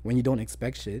 Like when you don't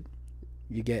expect shit,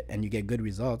 you get good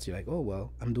results. You're like, oh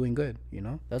well, I'm doing good. You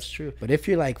know. That's true. But if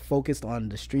you're like focused on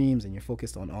the streams and you're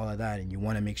focused on all of that, and you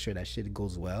want to make sure that shit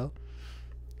goes well,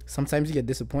 sometimes you get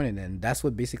disappointed, and that's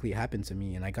what basically happened to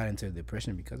me. And I got into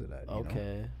depression because of that. Okay.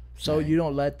 You know? So you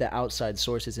don't let the outside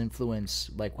sources influence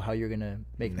like how you're gonna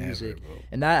make music, bro.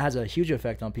 and that has a huge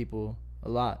effect on people a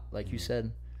lot. Like you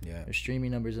said, Yeah. their streaming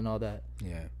numbers and all that.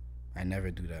 Yeah. I never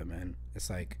do that, man.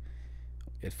 It's like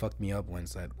it fucked me up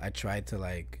once. I tried to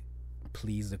like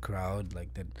please the crowd,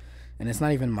 like that, and it's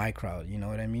not even my crowd. You know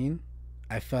what I mean?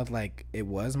 I felt like it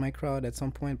was my crowd at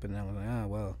some point, but then I was like, ah,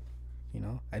 well, you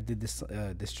know. I did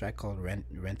this track called Rent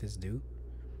Is Due,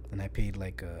 and I paid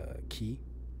like Key,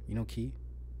 you know Key,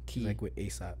 like with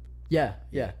ASAP. Yeah.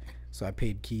 So I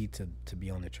paid Key to be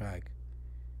on the track,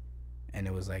 and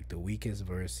it was like the weakest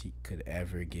verse he could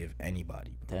ever give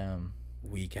anybody. Bro. Damn.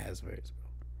 Weak ass verse,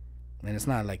 bro. And it's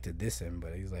not like to diss him,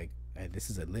 but he's like, hey, this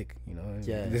is a lick, you know.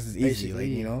 Yeah. This is easy, like,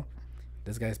 you know.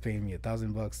 This guy's paying me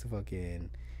 $1,000 to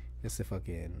fucking, just to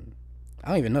fucking. I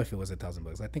don't even know if it was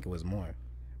 $1,000. I think it was more,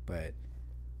 but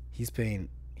he's paying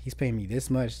me this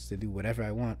much to do whatever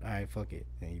I want. All right, fuck it.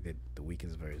 And he did the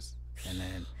weakest verse, and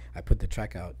then I put the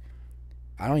track out.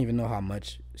 I don't even know how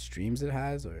much streams it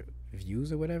has or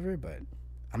views or whatever, but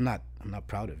I'm not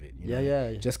proud of it. You know?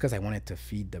 Yeah. Just because I wanted to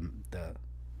feed them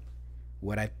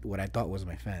what I thought was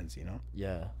my fans. You know.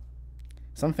 Yeah.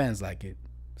 Some fans like it.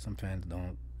 Some fans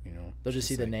don't. You know. They'll just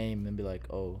see the like, name and be like,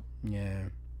 oh. Yeah.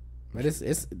 But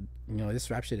it's you know, this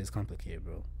rap shit is complicated,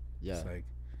 bro. Yeah. It's like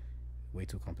way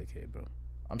too complicated, bro.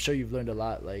 I'm sure you've learned a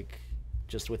lot, like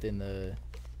just within the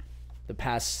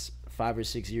past 5 or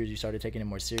 6 years you started taking it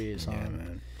more serious. Yeah,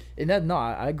 man. And that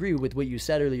I agree with what you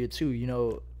said earlier too. You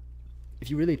know, if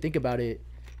you really think about it,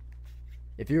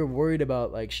 if you're worried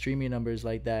about like streaming numbers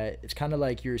like that, it's kind of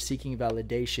like you're seeking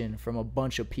validation from a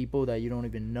bunch of people that you don't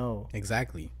even know.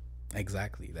 Exactly.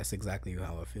 That's exactly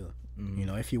how I feel. You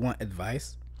know, if you want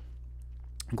advice,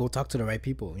 go talk to the right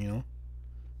people. You know,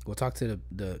 go talk to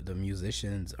the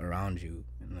musicians around you,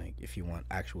 and like if you want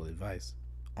actual advice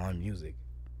on music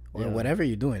or whatever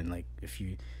you're doing, like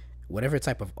whatever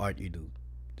type of art you do,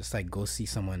 just like go see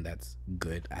someone that's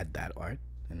good at that art,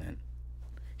 and then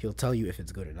he'll tell you if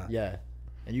it's good or not. Yeah,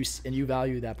 and you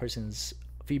value that person's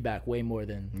feedback way more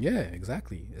than. Yeah,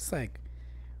 exactly. It's like,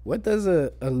 what does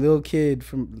a little kid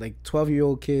from like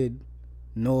 12-year-old kid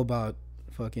know about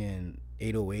fucking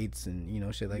 808s and you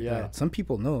know shit like that? Some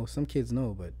people know, some kids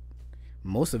know, but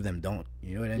most of them don't.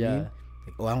 You know what I mean?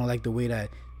 Like, oh, I don't like the way that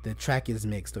the track is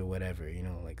mixed or whatever. You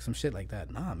know, like some shit like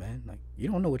that. Nah, man. Like you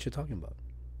don't know what you're talking about.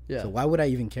 Yeah. So why would I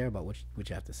even care about what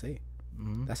you have to say?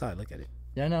 That's how I look at it.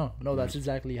 Yeah, no, that's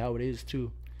exactly how it is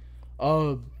too.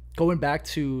 Going back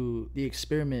to the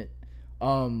experiment,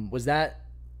 was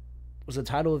the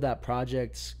title of that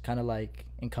project kind of like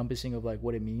encompassing of like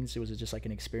what it means? Was it just like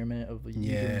an experiment of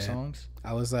you doing songs?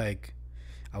 I was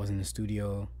in the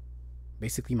studio,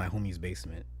 basically my homie's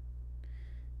basement,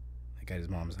 like at his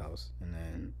mom's house, and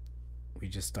then we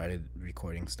just started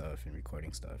recording stuff, and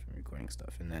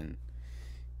then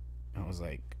I was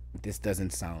like, this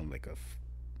doesn't sound like a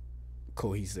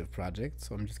cohesive project,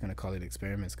 so I'm just gonna call it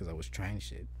experiments because I was trying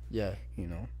shit. Yeah, you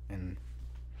know, and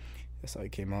that's how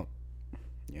it came out.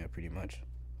 Yeah, pretty much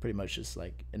just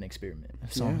like an experiment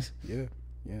of songs. Yeah.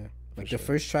 Like the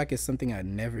first track is something I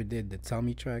never did. The Tell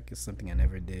Me track is something I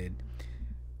never did.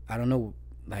 I don't know,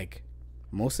 like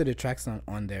most of the tracks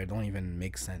on there don't even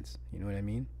make sense. You know what I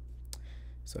mean?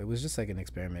 So it was just like an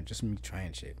experiment, just me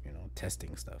trying shit, you know,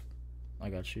 testing stuff. I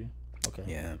got you. Okay.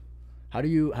 Yeah. How do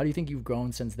you think you've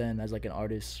grown since then as like an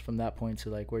artist from that point to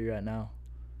like where you're at now?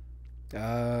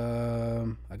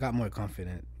 I got more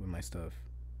confident with my stuff.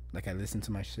 Like I listen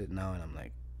to my shit now and I'm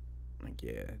like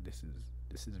yeah, this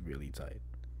is really tight.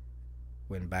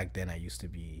 When back then I used to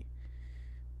be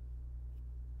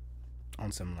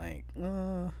on some like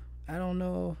I don't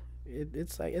know,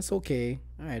 it's like it's okay,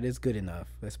 all right, it's good enough,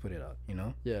 let's put it out, you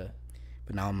know. Yeah.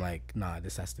 But now I'm like, nah,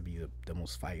 this has to be the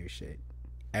most fire shit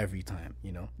every time,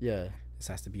 you know? Yeah. This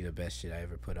has to be the best shit I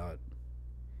ever put out.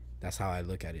 That's how I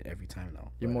look at it every time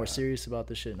now. You're more serious about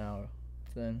this shit now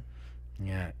then.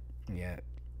 Yeah.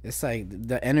 It's like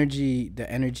the energy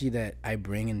that I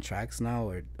bring in tracks now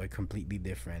are completely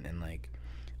different, and like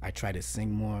I try to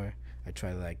sing more. I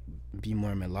try to like be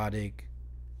more melodic.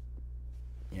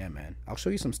 Yeah, man. I'll show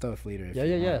you some stuff later. If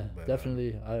you want, but,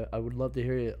 definitely. I would love to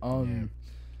hear it.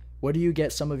 Where do you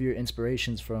get some of your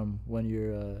inspirations from when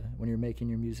you're making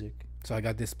your music? So I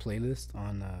got this playlist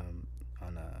on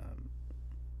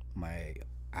my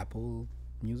Apple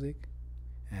Music,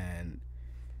 and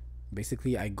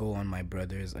basically I go on my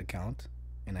brother's account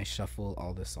and I shuffle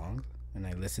all the songs and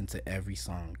I listen to every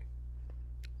song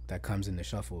that comes in the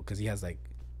shuffle, because he has like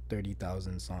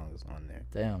 30,000 songs on there.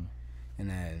 Damn.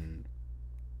 And then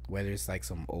whether it's like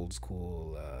some old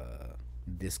school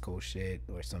disco shit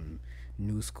or some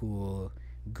new school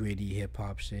gritty hip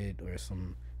hop shit or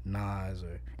some Nas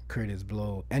or Curtis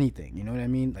Blow, anything, you know what I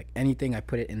mean? Like anything, I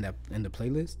put it in the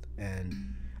playlist,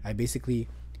 and I basically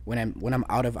when I'm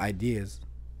out of ideas,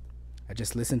 I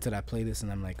just listen to that playlist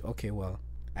and I'm like, okay, well,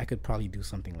 I could probably do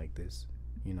something like this,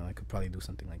 you know, I could probably do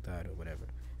something like that or whatever.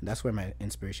 And that's where my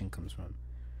inspiration comes from.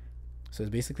 So it's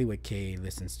basically what Kay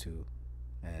listens to,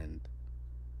 and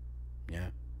yeah.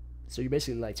 So you're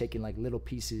basically like taking like little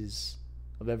pieces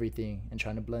of everything and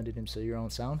trying to blend it into your own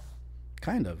sound?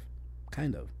 Kind of,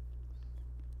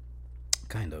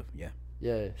 yeah.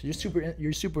 Yeah, so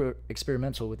you're super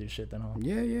experimental with your shit then, huh?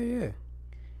 Yeah.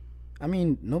 I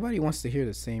mean, nobody wants to hear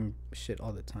the same shit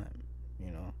all the time, you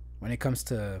know. When it comes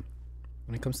to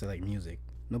like music,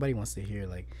 nobody wants to hear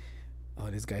like,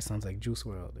 oh, this guy sounds like Juice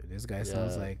WRLD, or this guy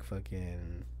sounds like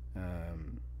fucking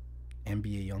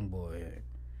NBA YoungBoy.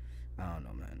 I don't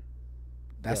know, man.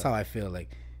 That's how I feel.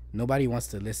 Like nobody wants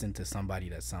to listen to somebody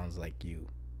that sounds like you.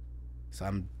 So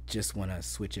I'm just wanna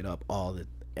switch it up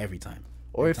every time.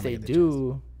 Or if they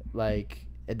do, like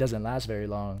it doesn't last very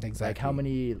long. Exactly. Like how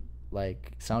many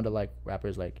like sound alike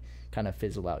rappers like kind of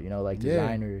fizzle out, you know, like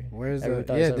Designer. Where's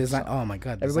Design? Oh my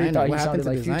god, everybody Designer. thought he sounded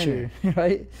like Future,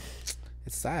 right?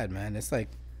 It's sad, man. It's like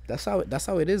that's how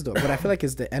it is though. But I feel like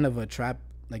it's the end of a trap.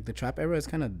 Like the trap era is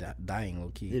kind of dying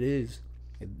low key. It is.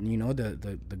 You know,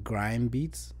 the grime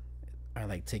beats are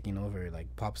like taking over,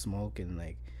 like Pop Smoke and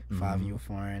like Fabio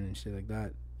Foreign and shit like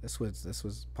that. That's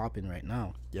what's popping right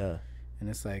now. Yeah. And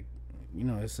it's like, you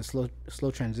know, it's a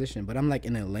slow transition. But I'm like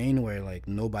in a lane where like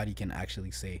nobody can actually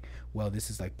say, well,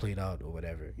 this is like played out or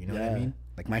whatever. You know what I mean?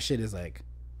 Like my shit is like.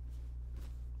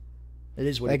 It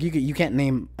is what like you can't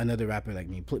name another rapper like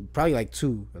me. Probably like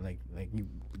two, or like you,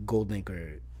 Gold Link,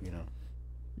 or you know.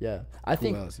 Yeah, I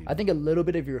think a little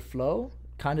bit of your flow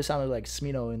kind of sounded like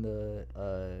Smino in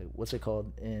the what's it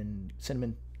called in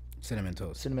Cinnamon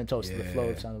Toast. Yeah. The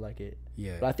flow sounded like it.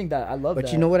 Yeah. But I think that I love that.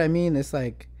 But you know what I mean? It's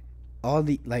like all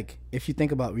the, like, if you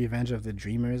think about Revenge of the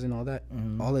Dreamers and all that,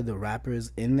 all of the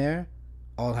rappers in there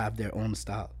all have their own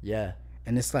style. Yeah.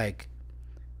 And it's like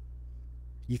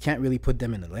you can't really put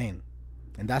them in the lane.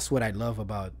 And that's what I love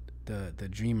about the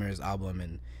Dreamers album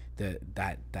and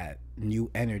that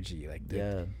new energy. Like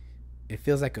it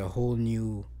feels like a whole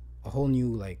new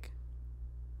like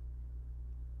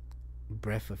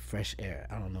breath of fresh air.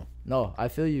 I don't know. No, I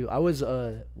feel you. I was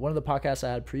one of the podcasts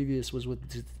I had previous was with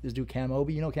this dude Cam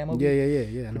Obi. You know Cam Obi?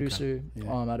 Yeah. Producer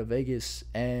out of Vegas,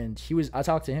 and I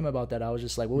talked to him about that. I was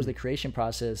just like, what was the creation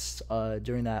process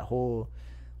during that whole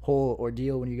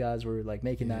ordeal when you guys were like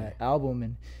making that album?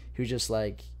 And he was just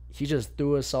like, he just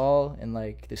threw us all in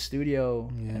like the studio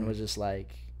and was just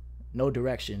like, no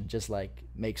direction, just like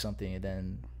make something. And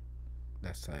then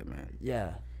that's tight, man.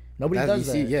 Yeah, nobody does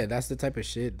that. Yeah, that's the type of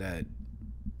shit that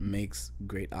makes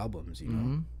great albums, you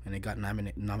know. And it got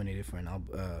nominated for an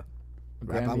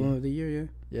rap album of the year.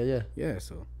 Yeah.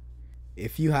 So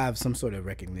if you have some sort of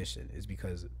recognition, it's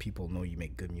because people know you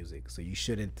make good music. So you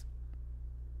shouldn't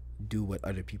do what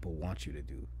other people want you to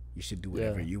do. You should do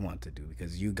whatever you want to do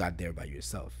because you got there by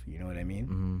yourself. You know what I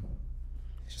mean?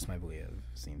 It's just my way of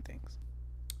seeing things.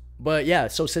 But yeah,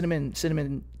 so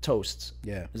cinnamon toasts.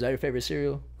 Yeah. Is that your favorite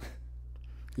cereal?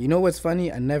 You know what's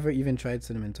funny? I never even tried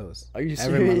cinnamon toast. Are you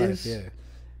ever serious? in my life? Yeah.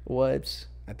 What?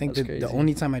 I think the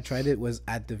only time I tried it was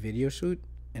at the video shoot,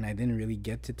 and I didn't really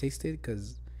get to taste it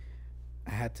because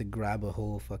I had to grab a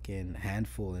whole fucking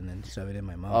handful and then shove it in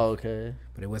my mouth. Oh, okay.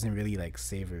 But it wasn't really like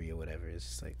savory or whatever. It's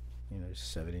just like, you know,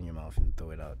 just shove it in your mouth and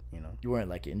throw it out, you know. You weren't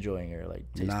like enjoying it or like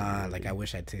tasting it? Like I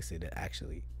wish I tasted it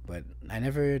actually. But I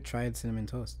never tried cinnamon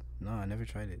toast. No, I never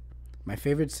tried it. My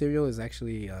favorite cereal is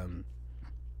actually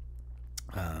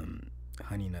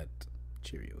Honey Nut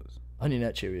Cheerios. Honey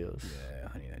Nut Cheerios. Yeah,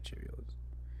 Honey Nut Cheerios.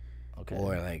 Okay.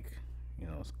 Or like,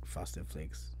 Frosted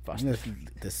Flakes. Frosted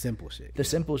The simple shit. The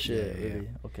simple shit, Yeah, really.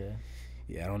 Okay.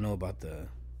 Yeah, I don't know about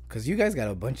cause you guys got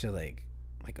a bunch of like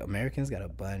Americans got a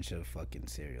bunch of fucking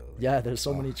cereal. Yeah, there's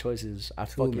so many choices. I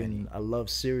love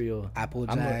cereal. Apple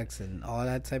Jacks and all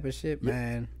that type of shit,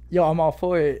 man. Yo, I'm all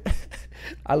for it.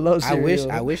 I love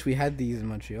cereal. I wish we had these in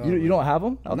Montreal. You don't have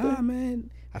them? Nah, man.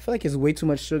 I feel like it's way too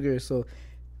much sugar. So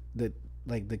the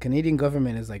Canadian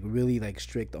government is like really like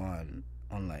strict on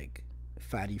like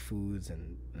fatty foods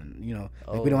and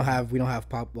we don't have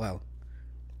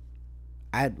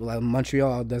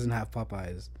Montreal doesn't have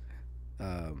Popeyes.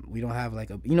 We don't have like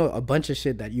a bunch of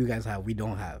shit that you guys have. We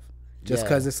don't have just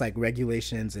because it's like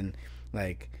regulations and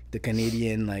like the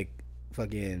Canadian like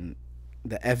fucking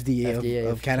the FDA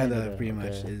of Canada pretty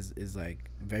much is like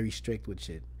very strict with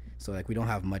shit. So like we don't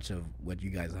have much of what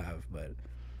you guys have, but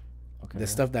the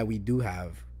stuff that we do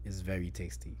have is very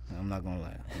tasty. I'm not gonna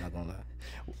lie.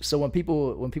 So when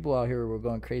people out here were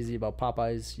going crazy about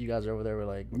Popeyes, you guys are over there were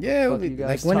like,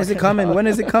 like when is it coming? When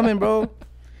is it coming, bro?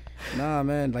 Nah,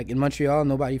 man. Like in Montreal,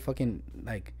 nobody fucking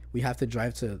like we have to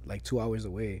drive to like 2 hours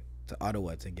away to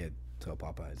Ottawa to get to a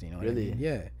Popeyes. You know? Really? What I mean?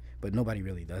 Yeah. But nobody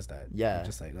really does that. Yeah. They're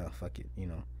just like, oh fuck it,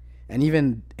 And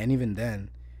even then,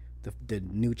 the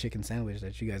new chicken sandwich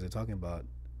that you guys are talking about,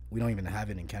 we don't even have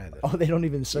it in Canada. Oh, they don't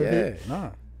even serve it? Yeah, nah.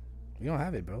 We don't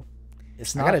have it, bro.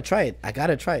 It's not. I gotta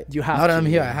try it. You have now to. that I'm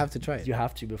here, I have to try it. You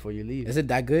have to before you leave. Is it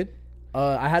that good?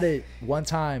 I had it one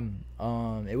time.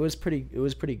 It was pretty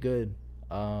good.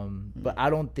 But I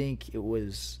don't think it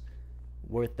was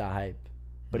worth the hype.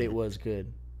 But it was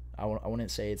good. I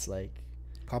wouldn't say it's like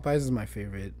Popeyes is my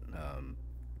favorite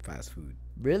fast food.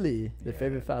 Really? The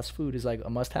favorite fast food is like a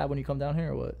must-have when you come down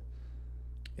here, or what?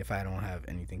 If I don't have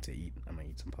anything to eat, I'm gonna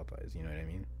eat some Popeyes. You know what I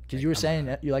mean? Because like, you were saying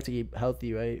that you like to eat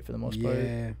healthy, right? For the most part.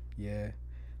 Yeah.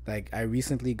 Like I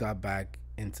recently got back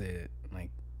into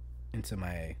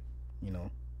my,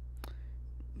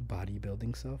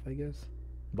 bodybuilding stuff. I guess.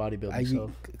 Bodybuilding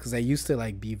stuff. Because I used to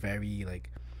like be very like,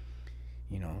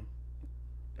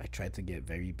 I tried to get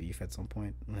very beef at some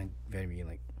point, like very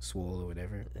like swole or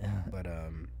whatever. Yeah. But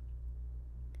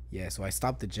so I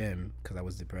stopped the gym because I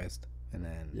was depressed, and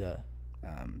then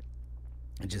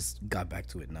I just got back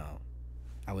to it now.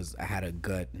 I had a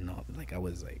gut and all, like I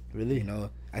was like really,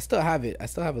 I still have it. I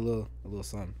still have a little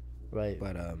some. Right.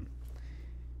 But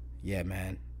yeah,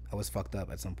 man, I was fucked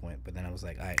up at some point. But then I was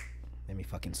like, all right, let me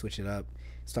fucking switch it up.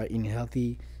 Start eating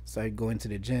healthy. Start going to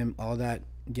the gym. All that.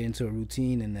 Get into a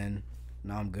routine, and then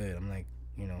now I'm good. I'm like,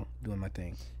 doing my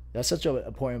thing. That's such an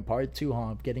important part too,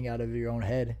 huh? Getting out of your own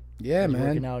head. Yeah, man.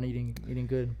 Working out and eating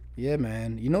good. Yeah,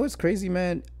 man. You know what's crazy,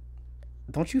 man?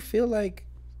 Don't you feel like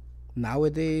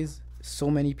nowadays so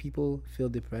many people feel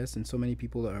depressed and so many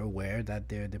people are aware that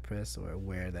they're depressed or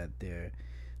aware that they're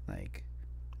like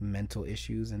mental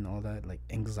issues and all that, like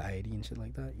anxiety and shit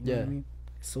like that? You know what I mean?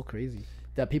 It's so crazy.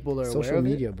 That people are aware social of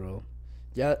media, it? Bro.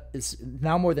 Yeah, it's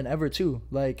now more than ever too.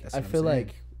 Like I feel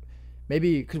like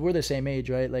maybe because we're the same age,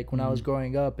 right? Like when I was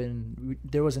growing up and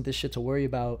there wasn't this shit to worry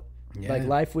about. Yeah. Like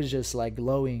life was just like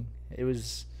glowing. It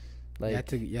was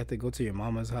like you had to go to your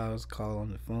mama's house, call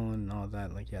on the phone and all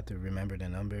that. Like you had to remember the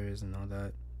numbers and all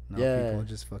that. Now people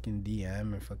just fucking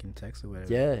DM or fucking text or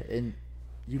whatever. Yeah, and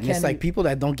it's like people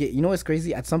that don't get. You know what's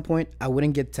crazy? At some point, I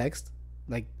wouldn't get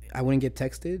I wouldn't get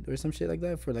texted or some shit like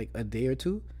that for like a day or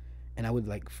two, and I would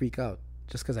like freak out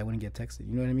just because I wouldn't get texted.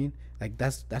 You know what I mean? Like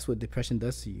that's what depression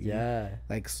does to you. Yeah.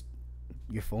 Like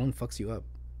your phone fucks you up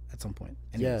at some point.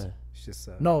 Anyways, it's just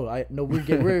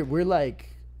we're like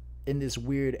in this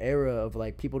weird era of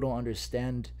like people don't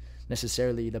understand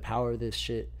necessarily the power of this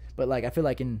shit. But like I feel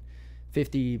like in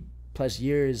 50 plus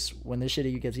years when this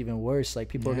shit gets even worse, like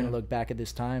people are gonna look back at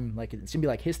this time like it's gonna be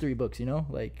like history books,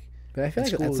 like. But I feel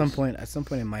like at some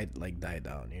point it might like die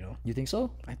down, You think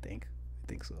so? I think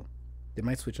so. They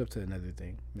might switch up to another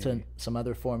thing. Maybe. To some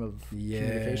other form of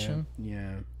communication?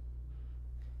 Yeah.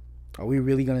 Are we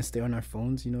really gonna stay on our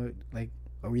phones? Like,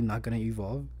 are we not gonna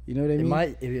evolve? You know what I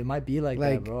mean? It might be like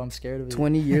that, bro. I'm scared of it.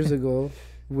 20 years ago,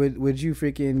 would you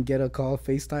freaking get a call,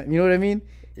 FaceTime? You know what I mean?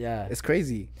 Yeah. It's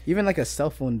crazy. Even like a cell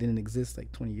phone didn't exist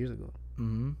like 20 years ago.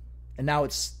 Mm-hmm. And now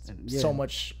it's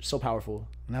so powerful.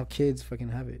 Now kids fucking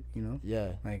have it,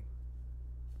 Yeah. Like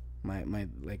my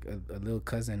like a little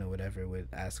cousin or whatever would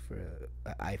ask for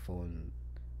an iPhone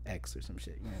X or some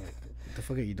shit. Like, what the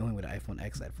fuck are you doing with an iPhone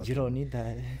X at fucking? You don't need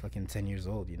that. Fucking 10 years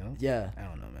old, Yeah. I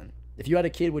don't know, man. If you had a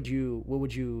kid, would you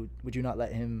not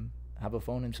let him have a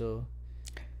phone until?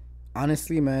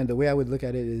 Honestly, man, the way I would look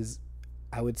at it is,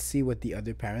 I would see what the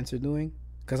other parents are doing,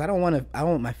 because I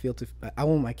want my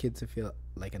kid to feel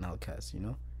like an outcast,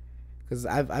 because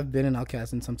I've been an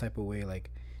outcast in some type of way,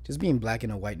 like just being black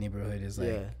in a white neighborhood is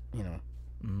like, you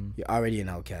know, you're already an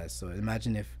outcast. So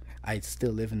imagine if I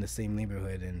still live in the same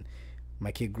neighborhood and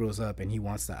my kid grows up and he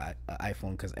wants the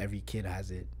iPhone because every kid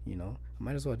has it, you know. I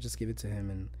might as well just give it to him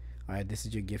and, all right, this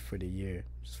is your gift for the year.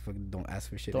 Just fucking don't ask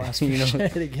for shit. Don't ask for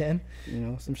shit again. You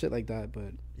know, some shit like that.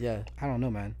 But yeah, I don't know,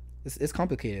 man. It's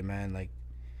complicated, man. Like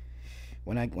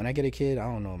when I get a kid, I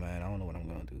don't know, man. I don't know what I'm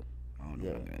gonna do. I don't know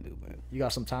what I'm gonna do, but you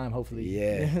got some time, hopefully.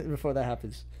 Yeah. Before that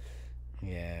happens.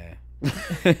 Yeah.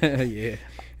 Yeah.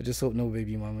 I just hope no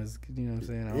baby mamas. You know what I'm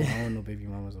saying? I don't want no baby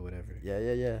mamas or whatever.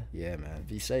 Yeah. Yeah, man.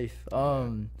 Be safe.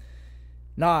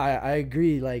 No, I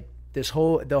agree. Like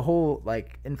the whole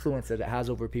like influence that it has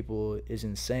over people is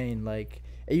insane. Like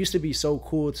it used to be so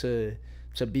cool to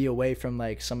be away from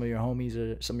like some of your homies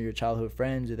or some of your childhood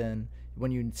friends, and then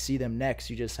when you see them next,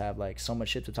 you just have like so much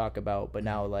shit to talk about. But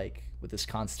now, like with this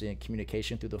constant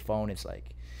communication through the phone, it's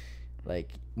like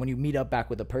when you meet up back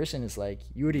with a person, it's like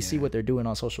you already see what they're doing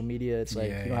on social media. It's like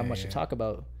you don't have much to talk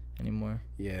about anymore.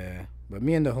 Yeah, but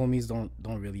me and the homies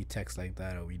don't really text like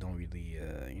that, or we don't really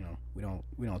you know,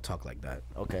 we don't talk like that.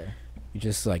 Okay. We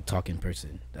just like talk in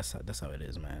person. That's how it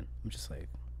is, man. I'm just like,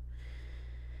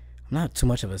 I'm not too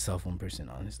much of a cell phone person,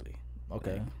 honestly.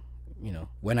 Okay. Like, you know,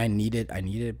 when I need it,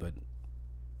 but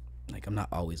like I'm not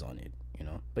always on it, you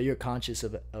know. But you're conscious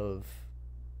of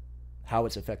how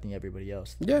it's affecting everybody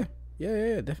else. Yeah,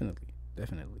 definitely.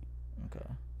 Okay.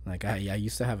 Like I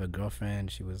used to have a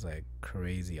girlfriend. She was like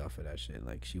crazy off of that shit.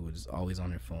 Like she was always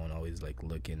on her phone, always like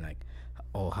looking like,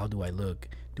 oh, how do I look?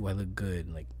 Do I look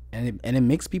good? Like, and it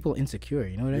makes people insecure.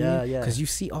 You know what I mean? Yeah. Because you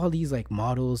see all these like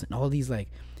models and all these like,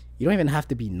 you don't even have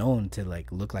to be known to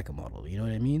like look like a model. You know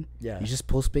what I mean? Yeah. You just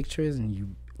post pictures and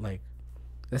you like,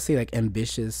 let's say like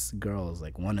ambitious girls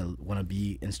like wanna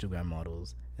be Instagram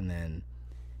models, and then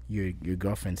your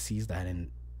girlfriend sees that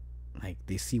and like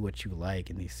they see what you like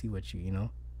and they see what you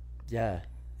know. Yeah.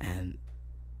 And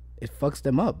it fucks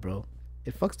them up, bro.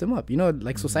 It fucks them up. You know,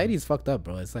 like society is fucked up,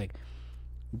 bro. It's like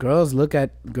girls look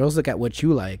at what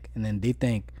you like, and then they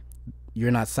think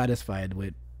you're not satisfied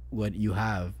with what you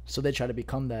have. So they try to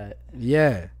become that.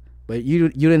 Yeah. But you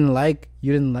didn't like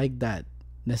that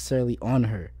necessarily on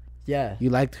her. Yeah. You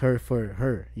liked her for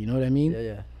her. You know what I mean?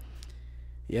 Yeah.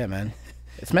 Yeah, man.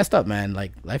 It's messed up, man.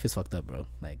 Like life is fucked up, bro.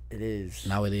 Like it is.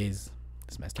 Nowadays,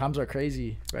 it's messed up. Times are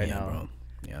crazy right now, bro.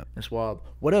 Yeah. It's wild.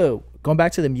 Going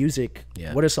back to the music,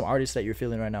 what are some artists that you're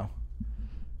feeling right now?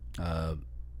 I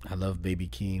love Baby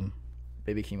Keem.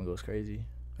 Baby Keem goes crazy.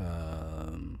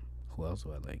 Who else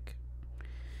do I like?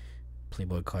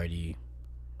 Playboy Cardi.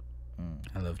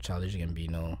 I love Childish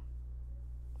Gambino.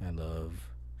 I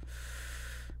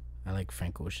like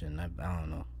Frank Ocean. I don't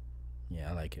know.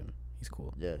 Yeah, I like him. He's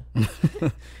cool. Yeah.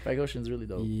 Frank Ocean's really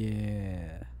dope.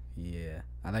 Yeah.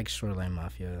 I like Shoreline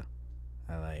Mafia.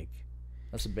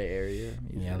 That's a Bay Area.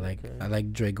 Yeah, I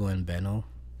like Drago and Beno.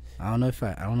 I don't know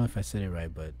if I said it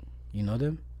right, but you know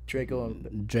them?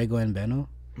 Drago and Beno.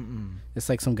 It's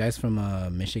like some guys from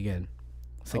Michigan.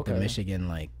 It's like the Michigan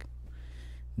like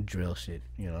drill shit,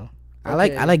 you know. I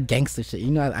like gangster shit.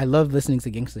 You know, I love listening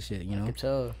to gangster shit. You know, I can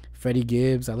tell. Freddie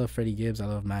Gibbs. I love Freddie Gibbs. I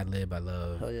love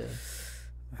Madlib. Hell yeah.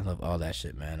 I love all that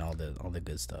shit, man. All the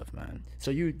good stuff, man.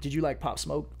 So did you like Pop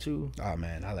Smoke too? Oh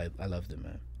man, I loved him,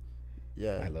 man.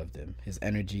 Yeah, I loved him. His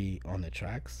energy on the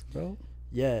tracks, bro.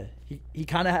 Yeah, he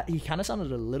kind of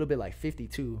sounded a little bit like 50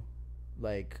 too.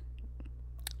 Like,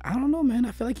 I don't know, man.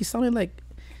 I feel like he sounded like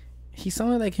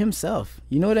himself.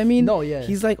 You know what I mean? No, yeah.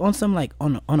 He's like on some like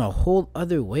on a whole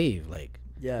other wave. Like,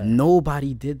 yeah,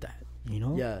 nobody did that. You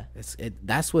know? Yeah.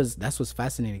 That's what's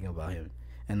fascinating about him.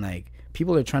 And like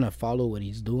people are trying to follow what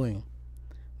he's doing.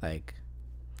 Like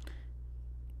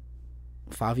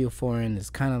Fabio Foreign is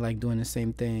kind of like doing the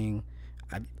same thing.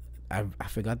 I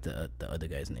forgot the other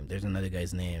guy's name. There's another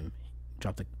guy's name. He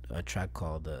dropped a track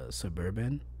called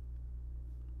Suburban.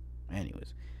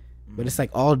 Anyways, but it's like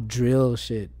all drill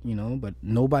shit, you know. But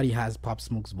nobody has Pop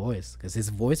Smoke's voice because his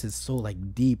voice is so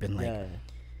like deep and like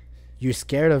you're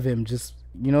scared of him. Just,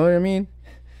 you know what I mean?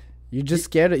 You're just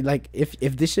scared of, like if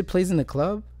this shit plays in the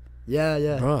club.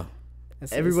 Yeah, bro.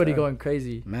 Everybody going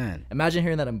crazy, man. Imagine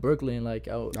hearing that in Brooklyn, like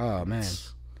oh man.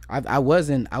 I was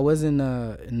in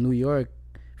New York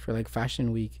for like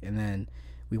Fashion Week, and then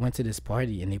we went to this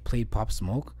party and they played Pop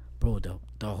Smoke, bro.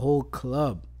 The whole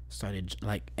club started,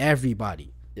 like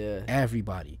everybody.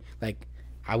 Like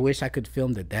I wish I could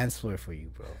film the dance floor for you,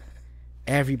 bro.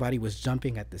 Everybody was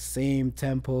jumping at the same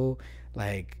tempo.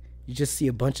 Like you just see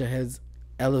a bunch of heads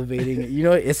elevating. You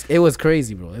know, it was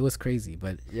crazy, bro. It was crazy,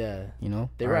 but yeah, you know,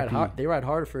 they ride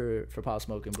hard for Pop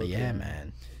Smoke in Brooklyn. Yeah,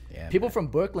 man. Yeah, people from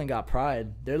Brooklyn got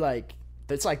pride. They're like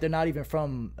it's like they're not even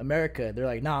from America. They're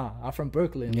like, nah, I'm from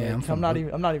Brooklyn. Yeah, like, I'm not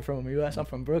even from the US. I'm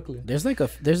from Brooklyn. There's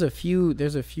a few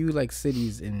like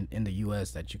cities in the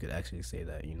US that you could actually say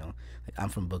that, you know. Like I'm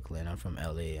from Brooklyn, I'm from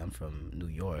LA, I'm from New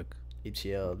York.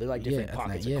 ATL. They're like different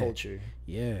pockets of culture.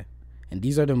 Yeah. And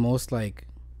these are the most like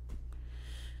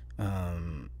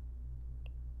how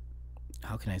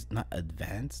can I not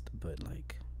advanced, but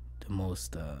like the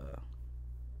most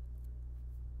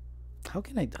how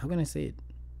can I say it?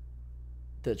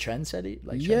 The trend setting,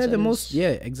 like the most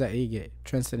exactly. Yeah,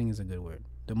 trend setting is a good word.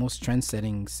 The most trend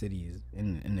setting cities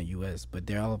in the US, but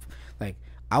they're all like,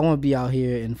 I won't be out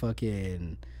here in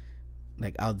fucking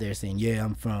like out there saying, yeah,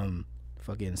 I'm from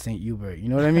fucking Saint-Hubert. You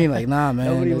know what I mean? Like, nah, man.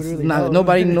 Nobody would really know.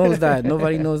 Nobody knows that.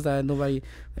 Nobody knows that. Nobody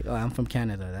like, oh, I'm from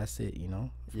Canada. That's it. You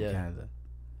know? From Canada.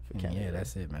 Yeah,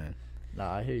 that's it, man.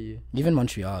 Nah, I hear you. Even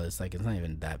Montreal, it's like, it's not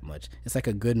even that much. It's like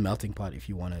a good melting pot if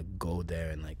you want to go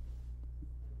there and like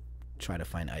try to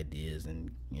find ideas and,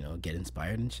 you know, get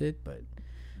inspired and shit. But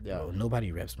bro,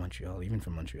 nobody reps Montreal, even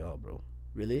from Montreal, bro.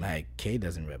 Really? Like, K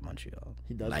doesn't rep Montreal.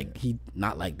 He doesn't. Like, he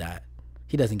not like that.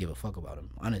 He doesn't give a fuck about him,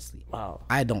 honestly. Wow.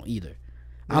 I don't either.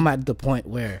 I'm at the point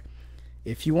where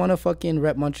if you want to fucking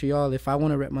rep Montreal, if I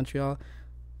want to rep Montreal,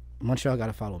 Montreal got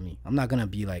to follow me. I'm not going to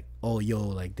be like, oh, yo,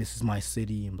 like, this is my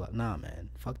city and blah. Nah, man.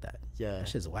 Fuck that. Yeah. That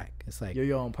shit's whack. It's like, you're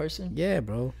your own person? Yeah,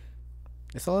 bro.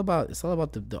 It's all about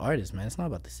the artist, man. It's not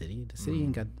about the city. The city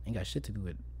ain't got shit to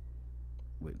do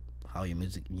with how your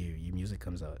music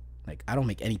comes out. Like, I don't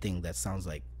make anything that sounds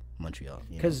like Montreal.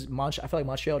 Because I feel like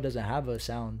Montreal doesn't have a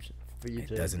sound for you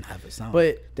to. It doesn't have a sound.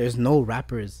 But there's no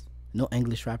rappers, no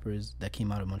English rappers that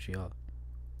came out of Montreal,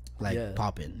 like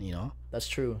popping. You know. That's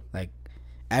true. Like,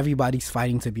 everybody's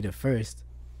fighting to be the first,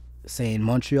 saying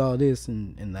Montreal this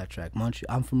and that track.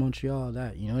 I'm from Montreal.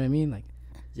 That, you know what I mean? Like.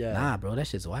 Yeah. Nah, bro, that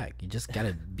shit's whack. You just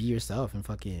gotta be yourself and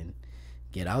fucking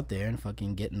get out there and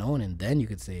fucking get known, and then you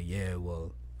could say, yeah,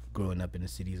 well, growing up in the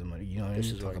cities, you know,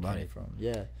 this is talk about it. From.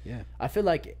 Yeah. I feel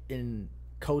like in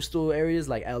coastal areas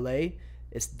like LA,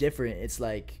 it's different. It's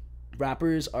like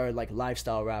rappers are like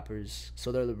lifestyle rappers,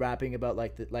 so they're rapping about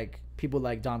like people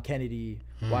like Dom Kennedy,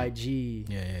 YG,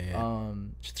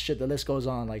 shit. The list goes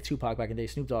on. Like Tupac back in the day,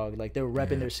 Snoop Dogg. Like they were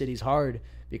repping their cities hard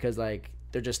because like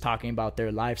they're just talking about their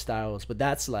lifestyles. But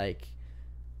that's like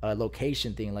a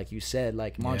location thing, like you said.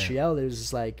 Like Montreal, there's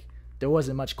just like there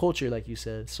wasn't much culture, like you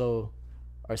said. So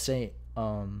our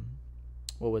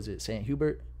what was it,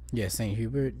 Saint-Hubert? Yeah,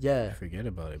 Saint-Hubert. Yeah, forget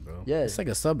about it, bro. Yeah, it's like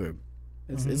a suburb.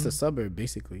 It's a suburb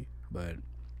basically, but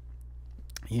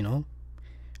you know,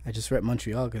 I just rep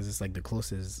Montreal because it's like the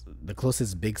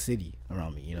closest big city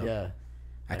around me. You know. Yeah.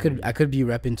 I could be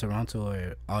repping Toronto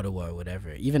or Ottawa or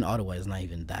whatever. Even Ottawa is not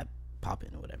even that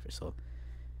popping or whatever. So,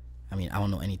 I mean, I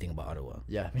don't know anything about Ottawa.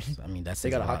 Yeah. So, I mean, that's they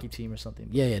got a hockey team or something.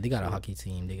 Yeah, they got a hockey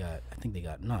team. They don't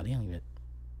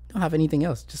have anything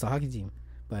else. Just a hockey team.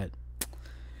 But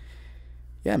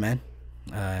yeah, man.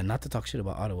 Not to talk shit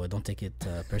about Ottawa. Don't take it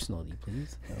personally,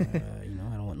 please. You know,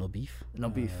 I don't want no beef. No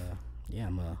beef. Yeah,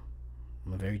 I'm a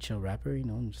very chill rapper. You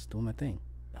know, I'm just doing my thing.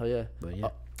 Hell yeah. But yeah.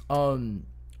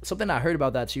 Something I heard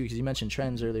about that too, because you mentioned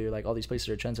trends earlier. Like all these places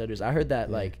are trendsetters. I heard that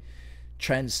like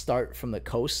trends start from the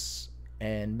coasts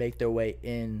and make their way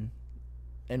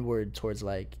inward towards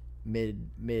like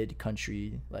mid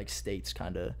country, like states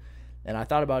kind of. And I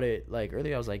thought about it like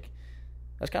earlier. I was like,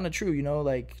 that's kind of true, you know.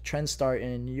 Like trends start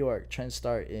in New York, trends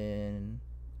start in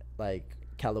like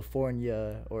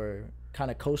California or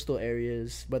kind of coastal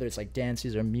areas, whether it's like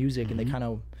dances or music, and they kind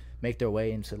of make their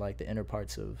way into like the inner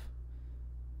parts of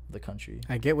the country.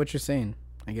 I get what you're saying,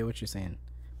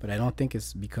 but I don't think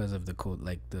it's because of the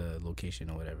the location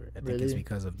or whatever. I think it's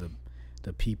because of the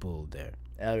people there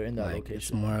that are in that like, location.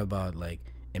 It's more about like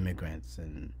immigrants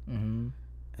and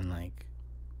like,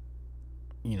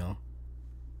 you know,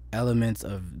 elements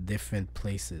of different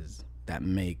places that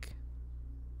make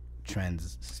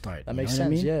trends start. That makes sense. I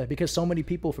mean? Yeah, because so many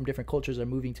people from different cultures are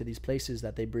moving to these places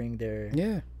that they bring their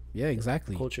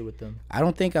exactly culture with them. I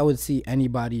don't think I would see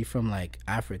anybody from like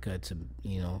Africa to,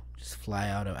 you know, just fly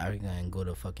out of Africa and go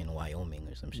to fucking Wyoming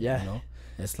or some shit. You know,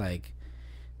 it's like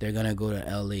they're gonna go to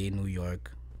LA, New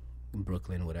York,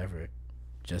 Brooklyn, whatever,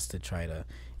 just to try to,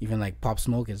 even like Pop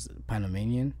Smoke is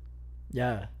Panamanian.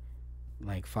 Yeah.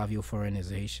 Like Fabio Foreign is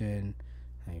Haitian.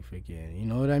 Like freaking, you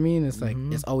know what I mean? It's like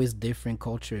it's always different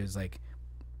cultures, like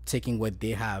taking what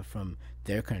they have from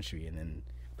their country and then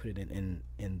put it in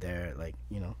their, like,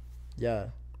 you know. Yeah.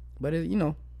 But you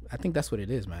know, I think that's what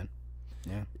it is, man.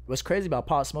 Yeah. What's crazy about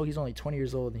Pop Smoke, he's only 20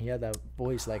 years old and he had that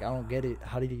voice. Like, I don't get it.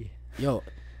 How did he? Yo,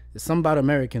 it's something about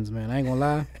Americans, man. I ain't gonna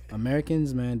lie.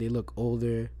 Americans, man, they look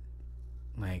older.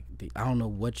 Like, I don't know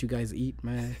what you guys eat,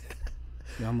 man.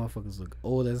 Y'all motherfuckers look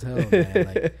old as hell,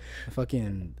 man. Like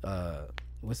fucking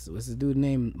what's the dude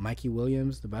named Mikey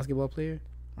Williams, the basketball player?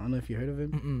 I don't know if you heard of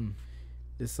him.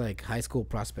 This like high school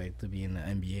prospect to be in the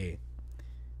NBA.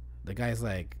 The guy's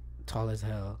like tall as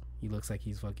hell. He looks like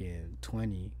he's fucking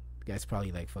 20. The guy's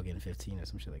probably like fucking 15 or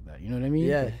some shit like that. You know what I mean?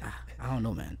 Yeah. Like, I don't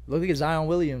know, man. Look at Zion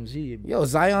Williams. Yo,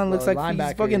 Zion looks like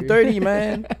he's fucking 30,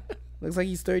 man. Looks like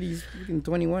he's 30. He's fucking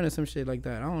 21 or some shit like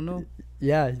that. I don't know.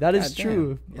 Yeah, that is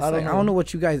true. I don't know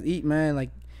what you guys eat, man. Like,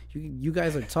 you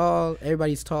guys are tall.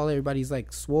 Everybody's tall. Everybody's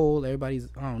like swole. I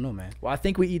don't know, man. Well, I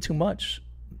think we eat too much.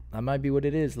 That might be what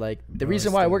it is. Like, the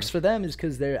reason why it works for them is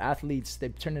because they're athletes. They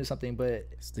turn into something, but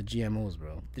it's the GMOs,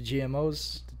 bro. The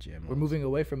GMOs. We're moving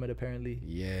away from it, apparently.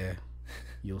 Yeah.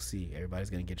 You'll see. Everybody's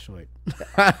gonna get short.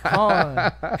 Come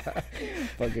on.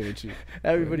 Fucking with you.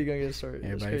 Everybody gonna get short.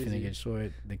 Everybody's gonna get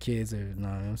short. The kids are, you know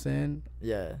what I'm saying?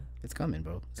 Yeah. It's coming,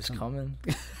 bro. It's coming.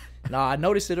 Nah, I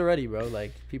noticed it already, bro.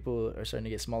 Like, people are starting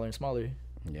to get smaller and smaller.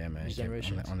 Yeah, man.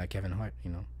 On that Kevin Hart, you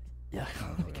know? Yeah.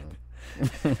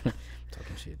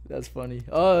 Talking shit. That's funny.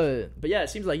 But yeah,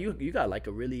 it seems like you got like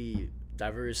a really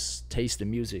diverse taste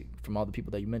in music from all the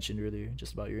people that you mentioned earlier,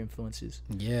 just about your influences.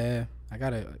 Yeah. I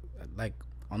gotta, like,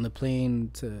 on the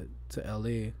plane to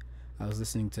LA, I was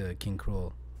listening to King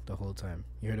Krul the whole time.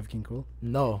 You heard of King Krul?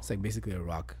 No. It's like basically a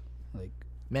rock. Like,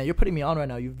 man, you're putting me on right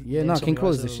now. King Krul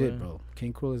is the shit, bro.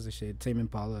 King Krul is the shit. Tame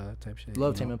Impala type shit.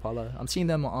 Love Tame Impala. I'm seeing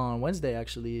them on Wednesday,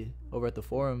 actually, over at the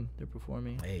Forum. They're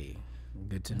performing. Hey,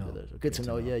 good to know. Good to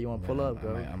know. Yeah, you want to pull up,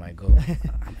 bro? I might go.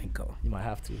 I might go. You might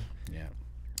have to.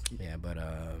 Yeah, but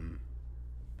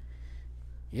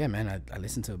yeah, man. I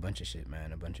listen to a bunch of shit,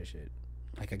 man. A bunch of shit.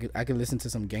 Like I could listen to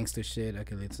some gangster shit. I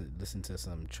could listen to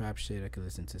some trap shit. I could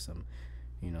listen to some,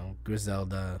 you know,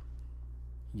 Griselda.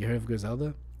 You heard of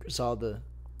Griselda? Griselda,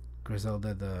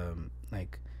 the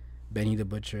like Benny the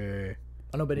Butcher.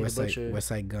 I know Benny the Butcher. West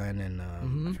Side Gun, and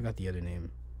I forgot the other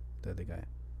name, the other guy,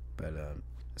 but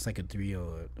it's like a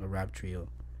trio, a rap trio.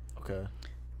 Okay.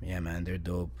 Yeah, man, they're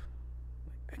dope.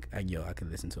 I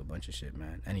could listen to a bunch of shit,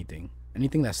 man. Anything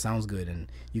that sounds good and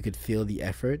you could feel the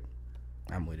effort,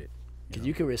 I'm with it. Because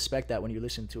you can respect that when you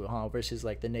listen to it, huh? Versus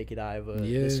like the naked eye of a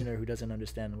listener who doesn't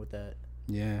understand what that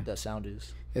sound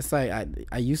is. It's like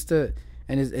I used to,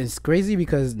 and it's crazy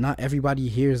because not everybody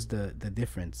hears the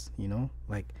difference, you know?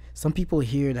 Like some people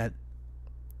hear that,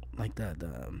 like the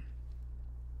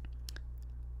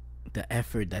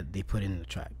effort that they put in the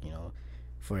track, you know?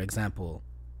 For example,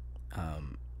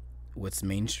 what's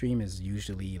mainstream is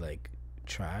usually like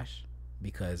trash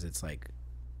because it's like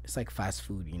fast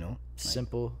food, you know, like,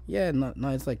 simple. Yeah, no,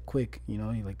 it's like quick, you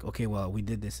know. You're like, okay, well, we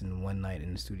did this in one night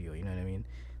in the studio, you know what I mean?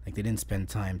 Like they didn't spend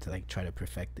time to like try to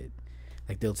perfect it.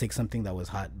 Like they'll take something that was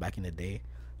hot back in the day,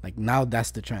 like now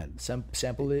that's the trend.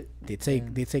 Sample it. They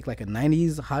take like a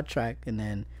 90s hot track and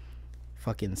then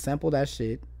fucking sample that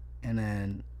shit, and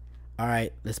then all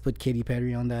right, let's put Katy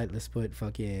Perry on that. Let's put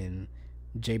fucking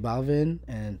J Balvin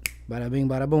and bada bing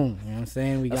bada boom. You know what I'm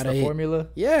saying? That's the formula.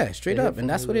 Yeah, straight up, and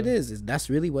that's what it is. That's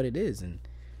really what it is, and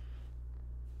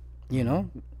you know,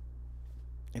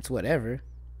 it's whatever.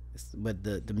 But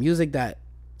the music that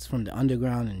it's from the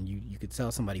underground, and you could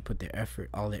tell somebody put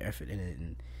all their effort in it,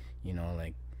 and you know,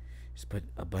 like just put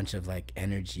a bunch of like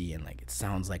energy and like it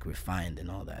sounds like refined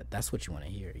and all that. That's what you want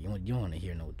to hear. You don't want to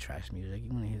hear no trash music.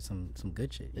 You want to hear some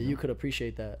good shit. You could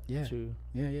appreciate that. Yeah. Too.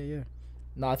 Yeah.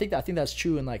 No, I think that's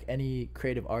true in like any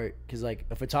creative art, because like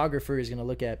a photographer is gonna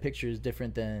look at pictures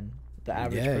different than the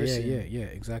average person. Yeah,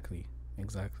 exactly.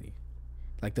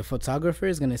 Like the photographer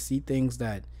is gonna see things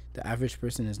that the average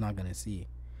person is not gonna see.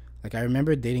 Like I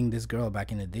remember dating this girl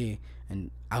back in the day,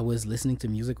 and I was listening to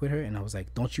music with her, and I was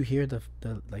like, "Don't you hear the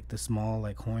like the small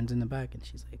like horns in the back?" And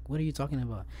she's like, "What are you talking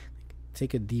about?" Like,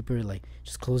 take a deeper, like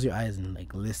just close your eyes and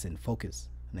like listen, focus.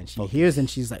 And then she hears, and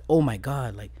she's like, "Oh my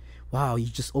god, like." Wow, you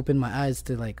just opened my eyes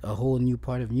to like a whole new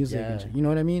part of music. Yeah. You know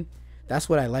what I mean? That's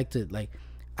what I like to like.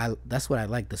 That's what I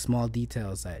like, the small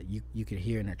details that you could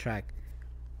hear in a track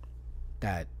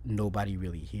that nobody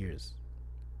really hears,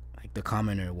 like the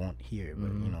commoner won't hear. But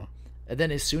you know. And then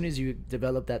as soon as you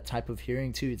develop that type of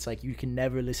hearing too, it's like you can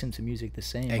never listen to music the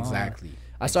same. Exactly.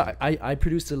 I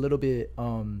produced a little bit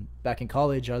back in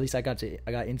college, or at least I got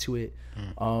into it.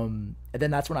 And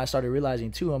then that's when I started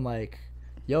realizing too. I'm like,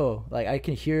 yo, like I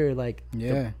can hear like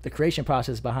the creation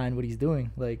process behind what he's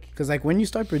doing, like because like when you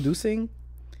start producing,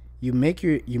 you make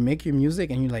your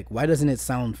music and you're like, why doesn't it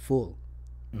sound full?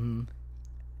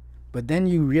 But then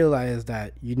you realize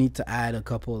that you need to add a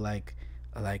couple like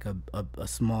a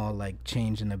small like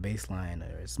change in the bass line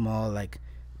or a small like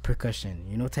percussion,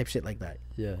 you know, type shit like that.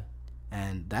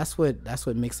 And that's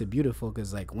what makes it beautiful,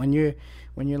 because like when you're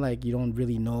like, you don't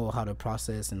really know how to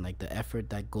process and like the effort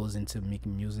that goes into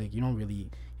making music, you don't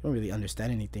really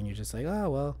understand anything. You're just like, oh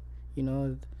well, you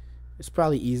know, it's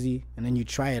probably easy. And then you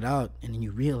try it out, and then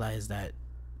you realize that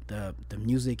the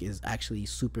music is actually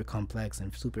super complex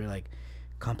and super like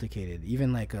complicated.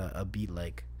 Even like a beat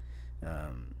like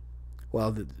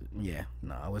well,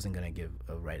 no, I wasn't gonna give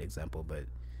a right example, but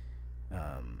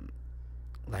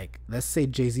like let's say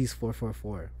Jay-Z's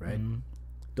 444, right? Mm-hmm.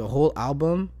 The whole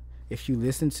album, if you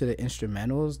listen to the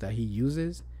instrumentals that he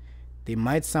uses, they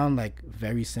might sound like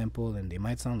very simple and they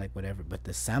might sound like whatever, but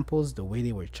the samples, the way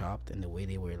they were chopped and the way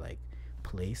they were like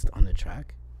placed on the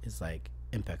track is like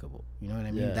impeccable. You know what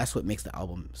I mean? Yeah. That's what makes the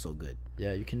album so good.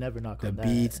 Yeah, you can never knock The on that.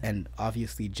 beats, and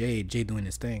obviously Jay doing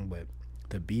his thing, but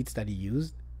the beats that he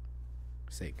used,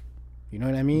 sick. You know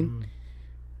what I mean?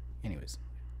 Mm-hmm. Anyways,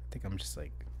 I think I'm just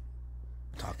like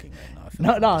talking right now. I feel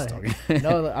like I'm just talking.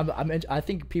 No. I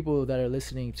think people that are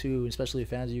listening too, especially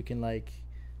fans, you can like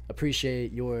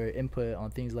appreciate your input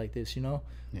on things like this. You know.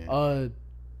 Yeah.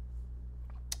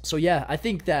 So yeah, I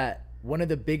think that one of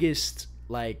the biggest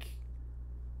like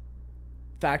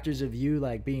factors of you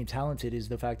like being talented is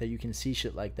the fact that you can see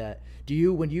shit like that. Do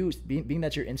you, when you being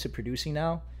that you're into producing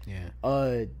now,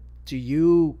 do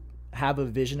you have a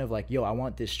vision of like, yo, I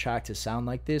want this track to sound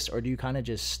like this, or do you kind of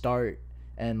just start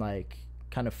and like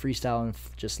kind of freestyle and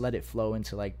just let it flow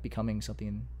into like becoming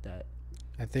something that?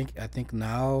 I think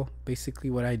now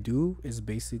basically what I do is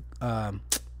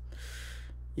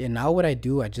now what I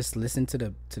do, I just listen to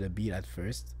the beat at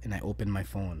first, and I open my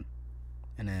phone,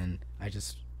 and then I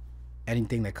just,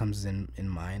 anything that comes in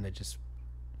mind, I just,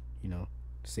 you know,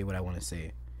 say what I want to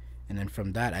say, and then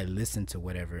from that I listen to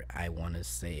whatever I want to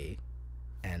say,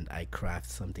 and I craft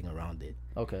something around it.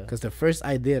 Okay. Because the first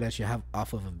idea that you have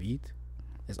off of a beat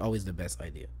is always the best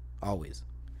idea, always.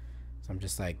 So I'm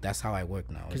just like, that's how I work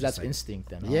now. Because that's like, instinct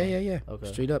then. Yeah.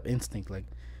 Okay. Straight up instinct. Like,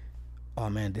 oh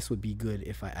man, this would be good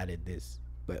if I added this.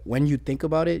 But when you think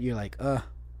about it, you're like, nah.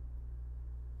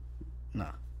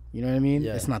 You know what I mean?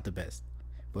 Yeah. It's not the best.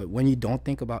 But when you don't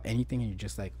think about anything and you're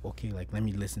just like, okay, like let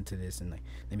me listen to this and like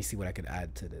let me see what I could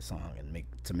add to the song and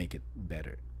make it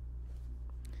better.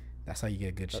 That's how you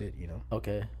get good shit, you know?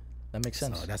 Okay. That makes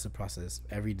sense. So that's the process.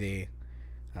 Every day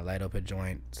I light up a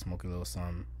joint, smoke a little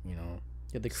some, you know.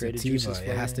 Get the creative sativa. juices.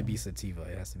 It has to be sativa.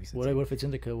 What if it's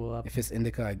indica? If it's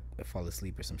indica, I fall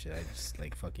asleep or some shit. I just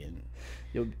like fucking.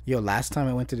 Yo, last time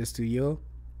I went to the studio,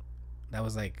 that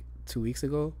was like 2 weeks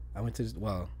ago. I went to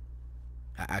an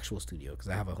actual studio because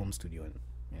I have a home studio. And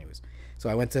anyways, so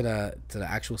I went to the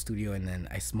actual studio, and then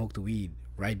I smoked weed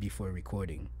right before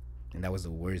recording, and that was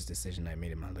the worst decision I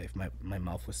made in my life. My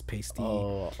mouth was pasty.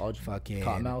 Oh, fucking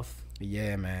cotton mouth.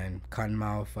 Yeah, man, cotton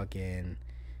mouth. Fucking.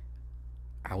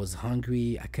 I was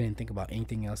hungry. I couldn't think about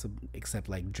anything else except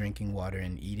like drinking water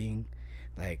and eating.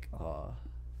 Like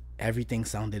everything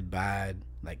sounded bad.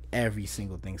 Like every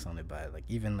single thing sounded bad. Like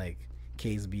even like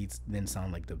K's beats didn't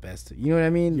sound like the best. You know what I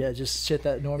mean? Yeah, just shit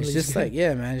that normally. It's just like,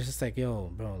 yeah, man. It's just like,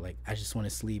 yo, bro. Like I just want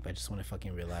to sleep. I just want to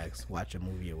fucking relax, watch a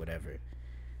movie or whatever.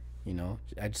 You know,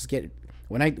 I just get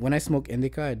when I smoke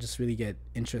indica, I just really get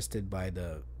interested by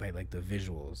like the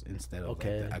visuals instead of like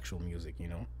the actual music. You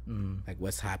know, like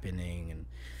what's happening, and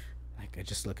like I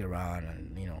just look around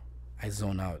and you know I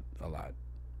zone out a lot.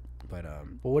 But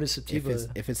what is sativa?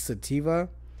 If it's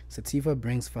sativa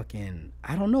brings fucking,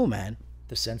 I don't know, man.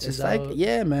 The senses it's out. Like,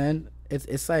 yeah, man.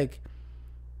 It's like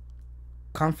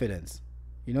confidence.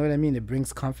 You know what I mean? It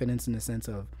brings confidence in the sense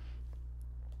of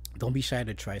don't be shy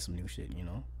to try some new shit. You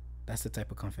know. That's the type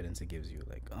of confidence it gives you.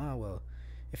 Like, oh, well,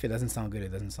 if it doesn't sound good, it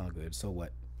doesn't sound good. So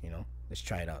what? You know, let's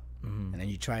try it out. And then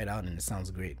you try it out and it sounds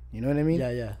great. You know what I mean?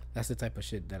 Yeah. That's the type of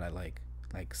shit that I like.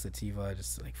 Like sativa,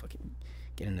 just like fucking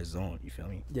get in the zone. You feel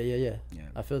me? Yeah.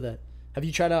 I feel that. Have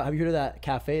you heard of that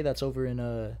cafe that's over here in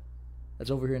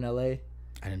LA?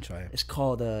 I didn't try it. It's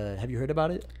called, have you heard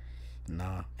about it?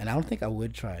 Nah. And I don't think I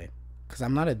would try it because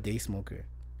I'm not a day smoker.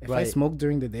 If Right. I smoke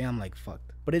during the day, I'm like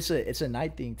fucked. But it's a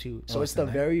night thing too. So it's the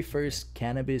very first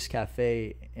cannabis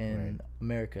cafe in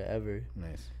America ever.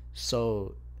 Nice.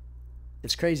 So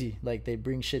it's crazy. Like they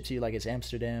bring shit to you like it's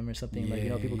Amsterdam or something. Yeah, like, you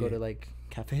know, people go to like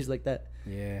cafes like that.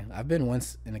 Yeah, I've been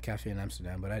once in a cafe in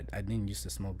Amsterdam, but I didn't used to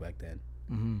smoke back then.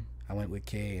 I went with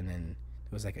Kay, and then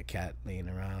there was like a cat laying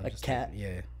around. A cat? Like,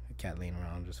 yeah, a cat laying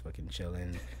around, just fucking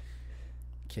chilling.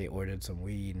 Kay ordered some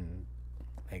weed, and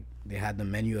like they had the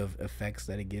menu of effects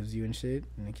that it gives you and shit,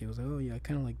 and then Kay was like, "Oh yeah, I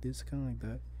kind of like this, kind of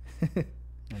like that,"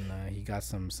 and he got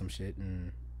some shit,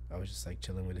 and I was just like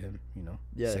chilling with him, you know.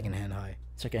 Yeah. Secondhand high.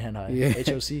 Secondhand high. Yeah.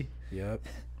 HOC. Yep.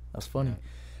 That's funny.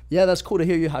 Yeah, that's cool to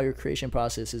hear you how your creation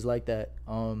process is like that.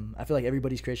 I feel like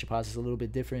everybody's creation process is a little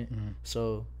bit different,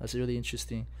 so that's really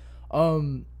interesting.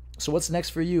 So what's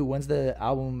next for you? When's the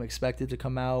album expected to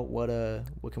come out? What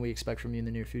can we expect from you in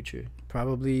the near future?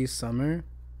 Probably summer.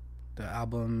 The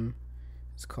album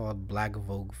is called Black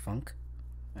Vogue Funk.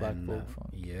 Black Vogue Funk.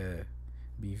 Yeah,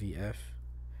 BVF.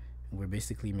 We're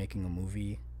basically making a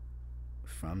movie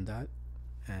from that,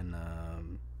 and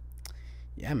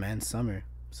yeah, man, summer.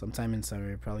 Sometime in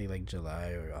summer, probably like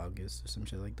July or August or some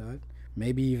shit like that.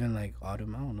 Maybe even like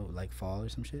autumn. I don't know, like fall or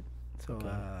some shit. So Okay.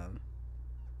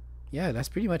 yeah, that's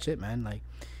pretty much it, man. Like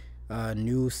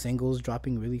new singles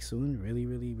dropping really soon,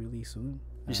 really soon.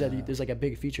 You said there's like a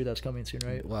big feature that's coming soon,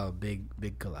 right? Well, big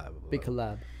collab. Big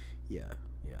collab. Yeah.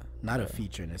 Not a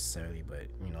feature necessarily, but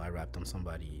you know, I rapped on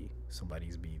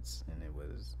somebody's beats, and it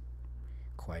was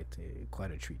quite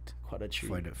a treat. Quite a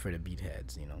treat for the beat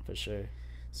heads, you know. For sure.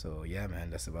 So yeah, man,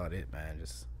 that's about it, man.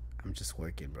 I'm just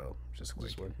working, bro. Just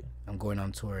working. I'm going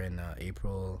on tour in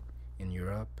April in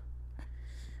Europe.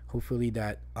 Hopefully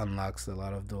that unlocks a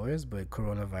lot of doors, but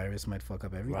coronavirus might fuck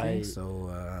up everything. Right. So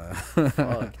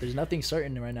there's nothing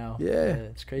certain right now.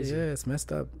 Yeah, it's crazy. Yeah, it's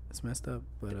messed up.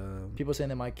 But people saying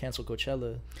they might cancel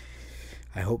Coachella.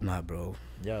 I hope not, bro.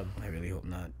 Yeah, I really hope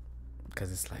not,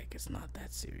 because it's not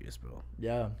that serious, bro.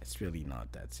 Yeah, it's really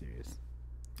not that serious.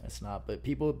 It's not, but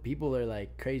people are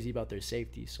like crazy about their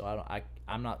safety. So I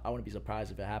wouldn't be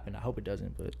surprised if it happened. I hope it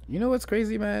doesn't. But you know what's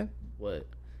crazy, man? What?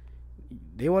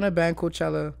 They want to ban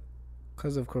Coachella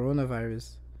because of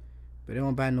coronavirus, but they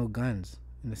don't ban no guns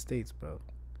in the States, bro.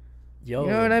 Yo,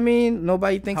 you know what I mean?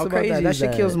 Nobody thinks about that. That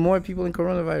shit kills more people than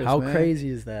coronavirus. How man. Crazy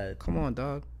is that? Come on,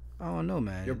 dog. I don't know,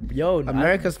 man.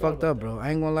 America's fucked up, bro. I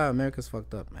ain't gonna lie, America's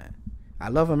fucked up, man. I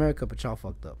love America, but y'all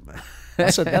fucked up, man.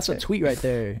 That's a tweet right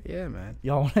there. Yeah, man.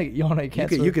 Y'all wanna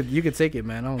cancel? You could take it,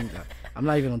 man. I'm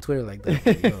not even on Twitter like that.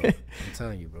 But yo, I'm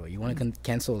telling you, bro. You want to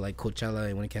cancel like Coachella?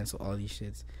 You want to cancel all these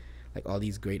shits, like all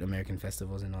these great American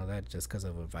festivals and all that, just because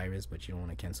of a virus? But you don't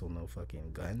want to cancel no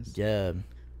fucking guns? Yeah.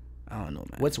 I don't know,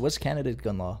 man. What's Canada's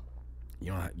gun law?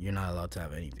 You're not allowed to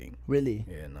have anything. Really?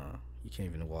 Yeah, no. You can't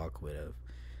even walk with a.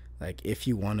 Like, if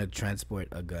you want to transport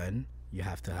a gun, you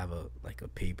have to have a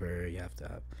paper. You have to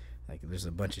have, like, there's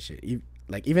a bunch of shit.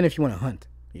 Even if you want to hunt,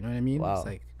 you know what I mean? Wow.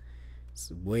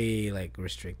 It's way, like,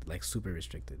 restricted, like, super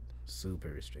restricted. So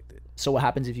what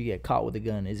happens if you get caught with a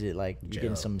gun? Is it, like, you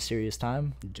getting some serious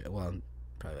time? Well,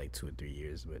 probably, like, 2 or 3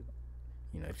 years. But,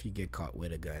 you know, if you get caught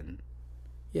with a gun,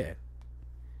 yeah,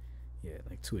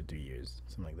 like 2 or 3 years,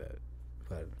 something like that.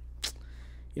 But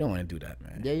you don't want to do that,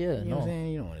 man. Yeah, you know what I'm saying?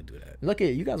 You don't want to do that. Look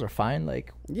at you guys are fine.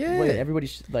 Like, yeah, wait,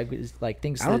 everybody's like is like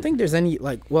thinks. I don't think there's any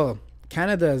like. Well,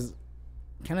 Canada's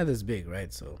big,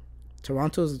 right? So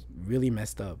Toronto's really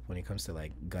messed up when it comes to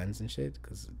like guns and shit,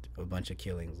 because a bunch of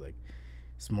killings. Like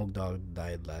Smoke Dogg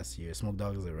died last year. Smoke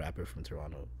Dogg is a rapper from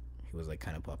Toronto. He was like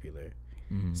kind of popular.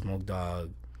 Smoke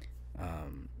Dogg,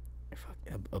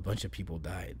 a bunch of people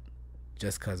died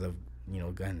just because of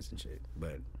guns and shit.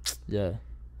 But yeah.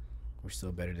 We're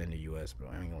still better than the U.S., bro.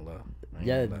 I ain't gonna lie.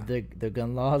 Yeah, the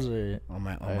gun laws are all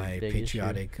my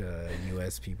patriotic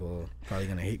U.S. people probably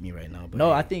gonna hate me right now. But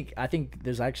no, I think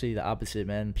there's actually the opposite,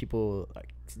 man. People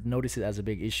notice it as a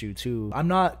big issue too. I'm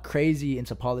not crazy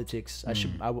into politics. I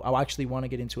actually want to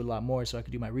get into it a lot more so I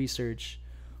could do my research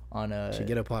on. Should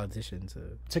get a politician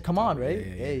to come on, right?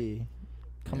 Yeah. Hey,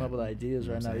 come up with ideas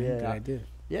right now. Yeah, good idea.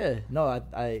 Yeah, no,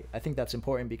 I think that's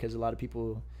important because a lot of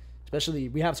people. Especially,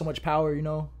 we have so much power,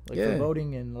 for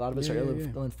voting, and a lot of us are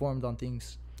ill-informed on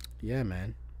things. Yeah,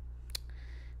 man.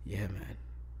 You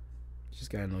just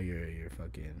gotta know your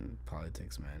fucking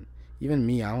politics, man. Even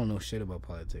me, I don't know shit about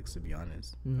politics, to be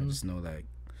honest. I just know, like,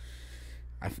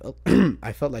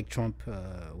 I felt like Trump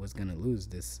was gonna lose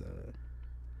this.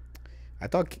 I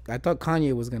thought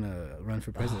Kanye was gonna run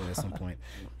for president at some point.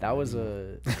 That was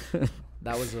a good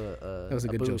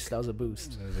boost. Joke. That was a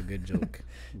boost. That was a good joke.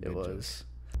 It was.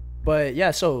 But yeah,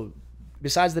 so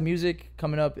besides the music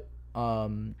coming up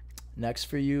next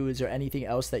for you, is there anything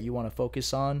else that you want to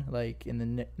focus on, like in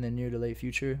the near to late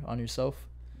future, on yourself?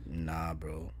 Nah,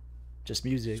 bro. Just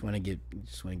music. Just want to get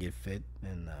fit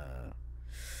and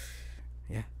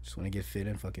just want to get fit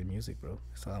in fucking music, bro.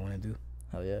 That's all I want to do.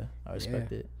 Hell yeah, I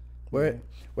respect it. Where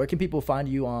can people find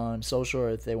you on social, or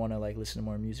if they want to like listen to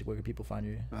more music? Where can people find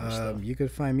you? You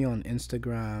could find me on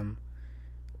Instagram.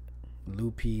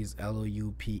 Loupeez,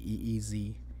 Loupeez.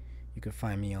 You can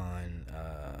find me on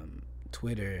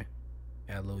Twitter,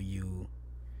 LOU_Phelps,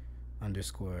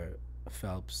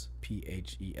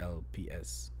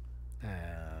 PHELPS.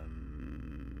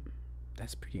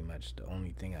 That's pretty much the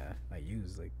only thing I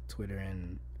use, like Twitter,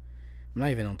 and I'm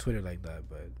not even on Twitter like that,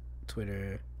 but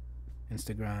Twitter,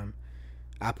 Instagram,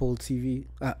 Apple TV.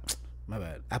 My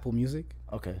bad. Apple Music.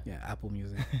 Okay. Yeah, Apple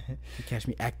Music. You catch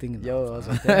me acting. Yo, I was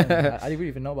like, damn, I didn't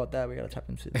even know about that. We gotta tap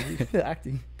into the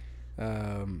acting.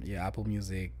 Yeah, Apple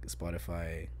Music,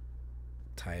 Spotify,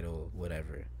 Tidal,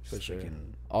 whatever. For Just sure.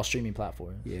 freaking- All streaming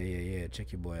platforms. Yeah.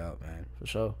 Check your boy out, man. For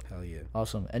sure. Hell yeah.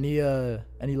 Awesome. Any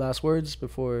last words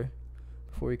before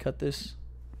we cut this?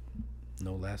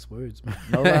 No last words, man.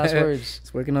 No last words.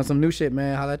 Just working on some new shit,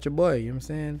 man. Holla at your boy. You know what I'm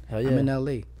saying? Hell yeah. I'm in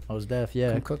LA. I was deaf.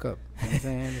 Yeah. Come cook up. You know what I'm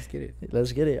saying? Let's get it.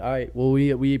 Let's get it. All right. Well,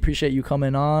 we appreciate you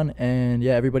coming on, and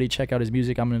yeah, everybody check out his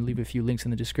music. I'm gonna leave a few links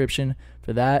in the description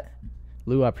for that.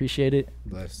 Lou, I appreciate it.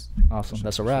 Bless. Awesome. For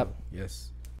That's a sure, wrap. for sure.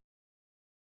 Yes.